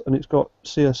address, and it's got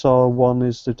CSR1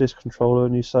 is the disk controller,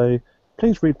 and you say,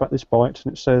 please read back this byte,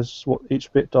 and it says what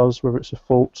each bit does, whether it's a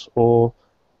fault or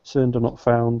cylinder not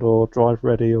found or drive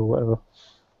ready or whatever.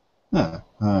 Oh,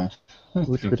 alright.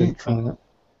 Which we didn't try it.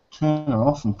 Turn her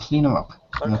off and clean her up.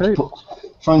 Okay. Put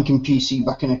Franken PC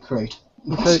back in a crate.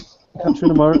 Okay, catch you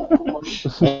in a moment.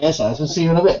 Yes, I'll see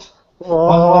you in a bit. Bye.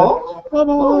 Oh, Bye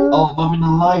bye. oh, I'm having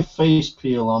a live face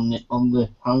peel on the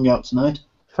hangout tonight.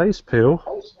 Face peel?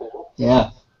 Yeah.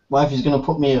 Wifey's gonna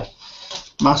put me a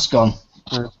mask on.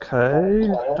 Okay.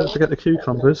 Don't forget the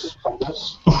cucumbers.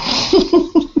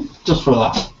 Just for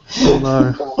that. Oh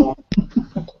no.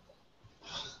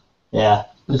 Yeah,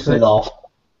 just Okay. it off.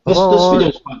 This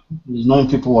video's quite there's 9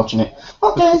 people watching it.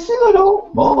 Okay, see you later.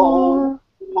 Bye.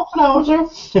 Half an hour,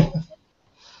 sir.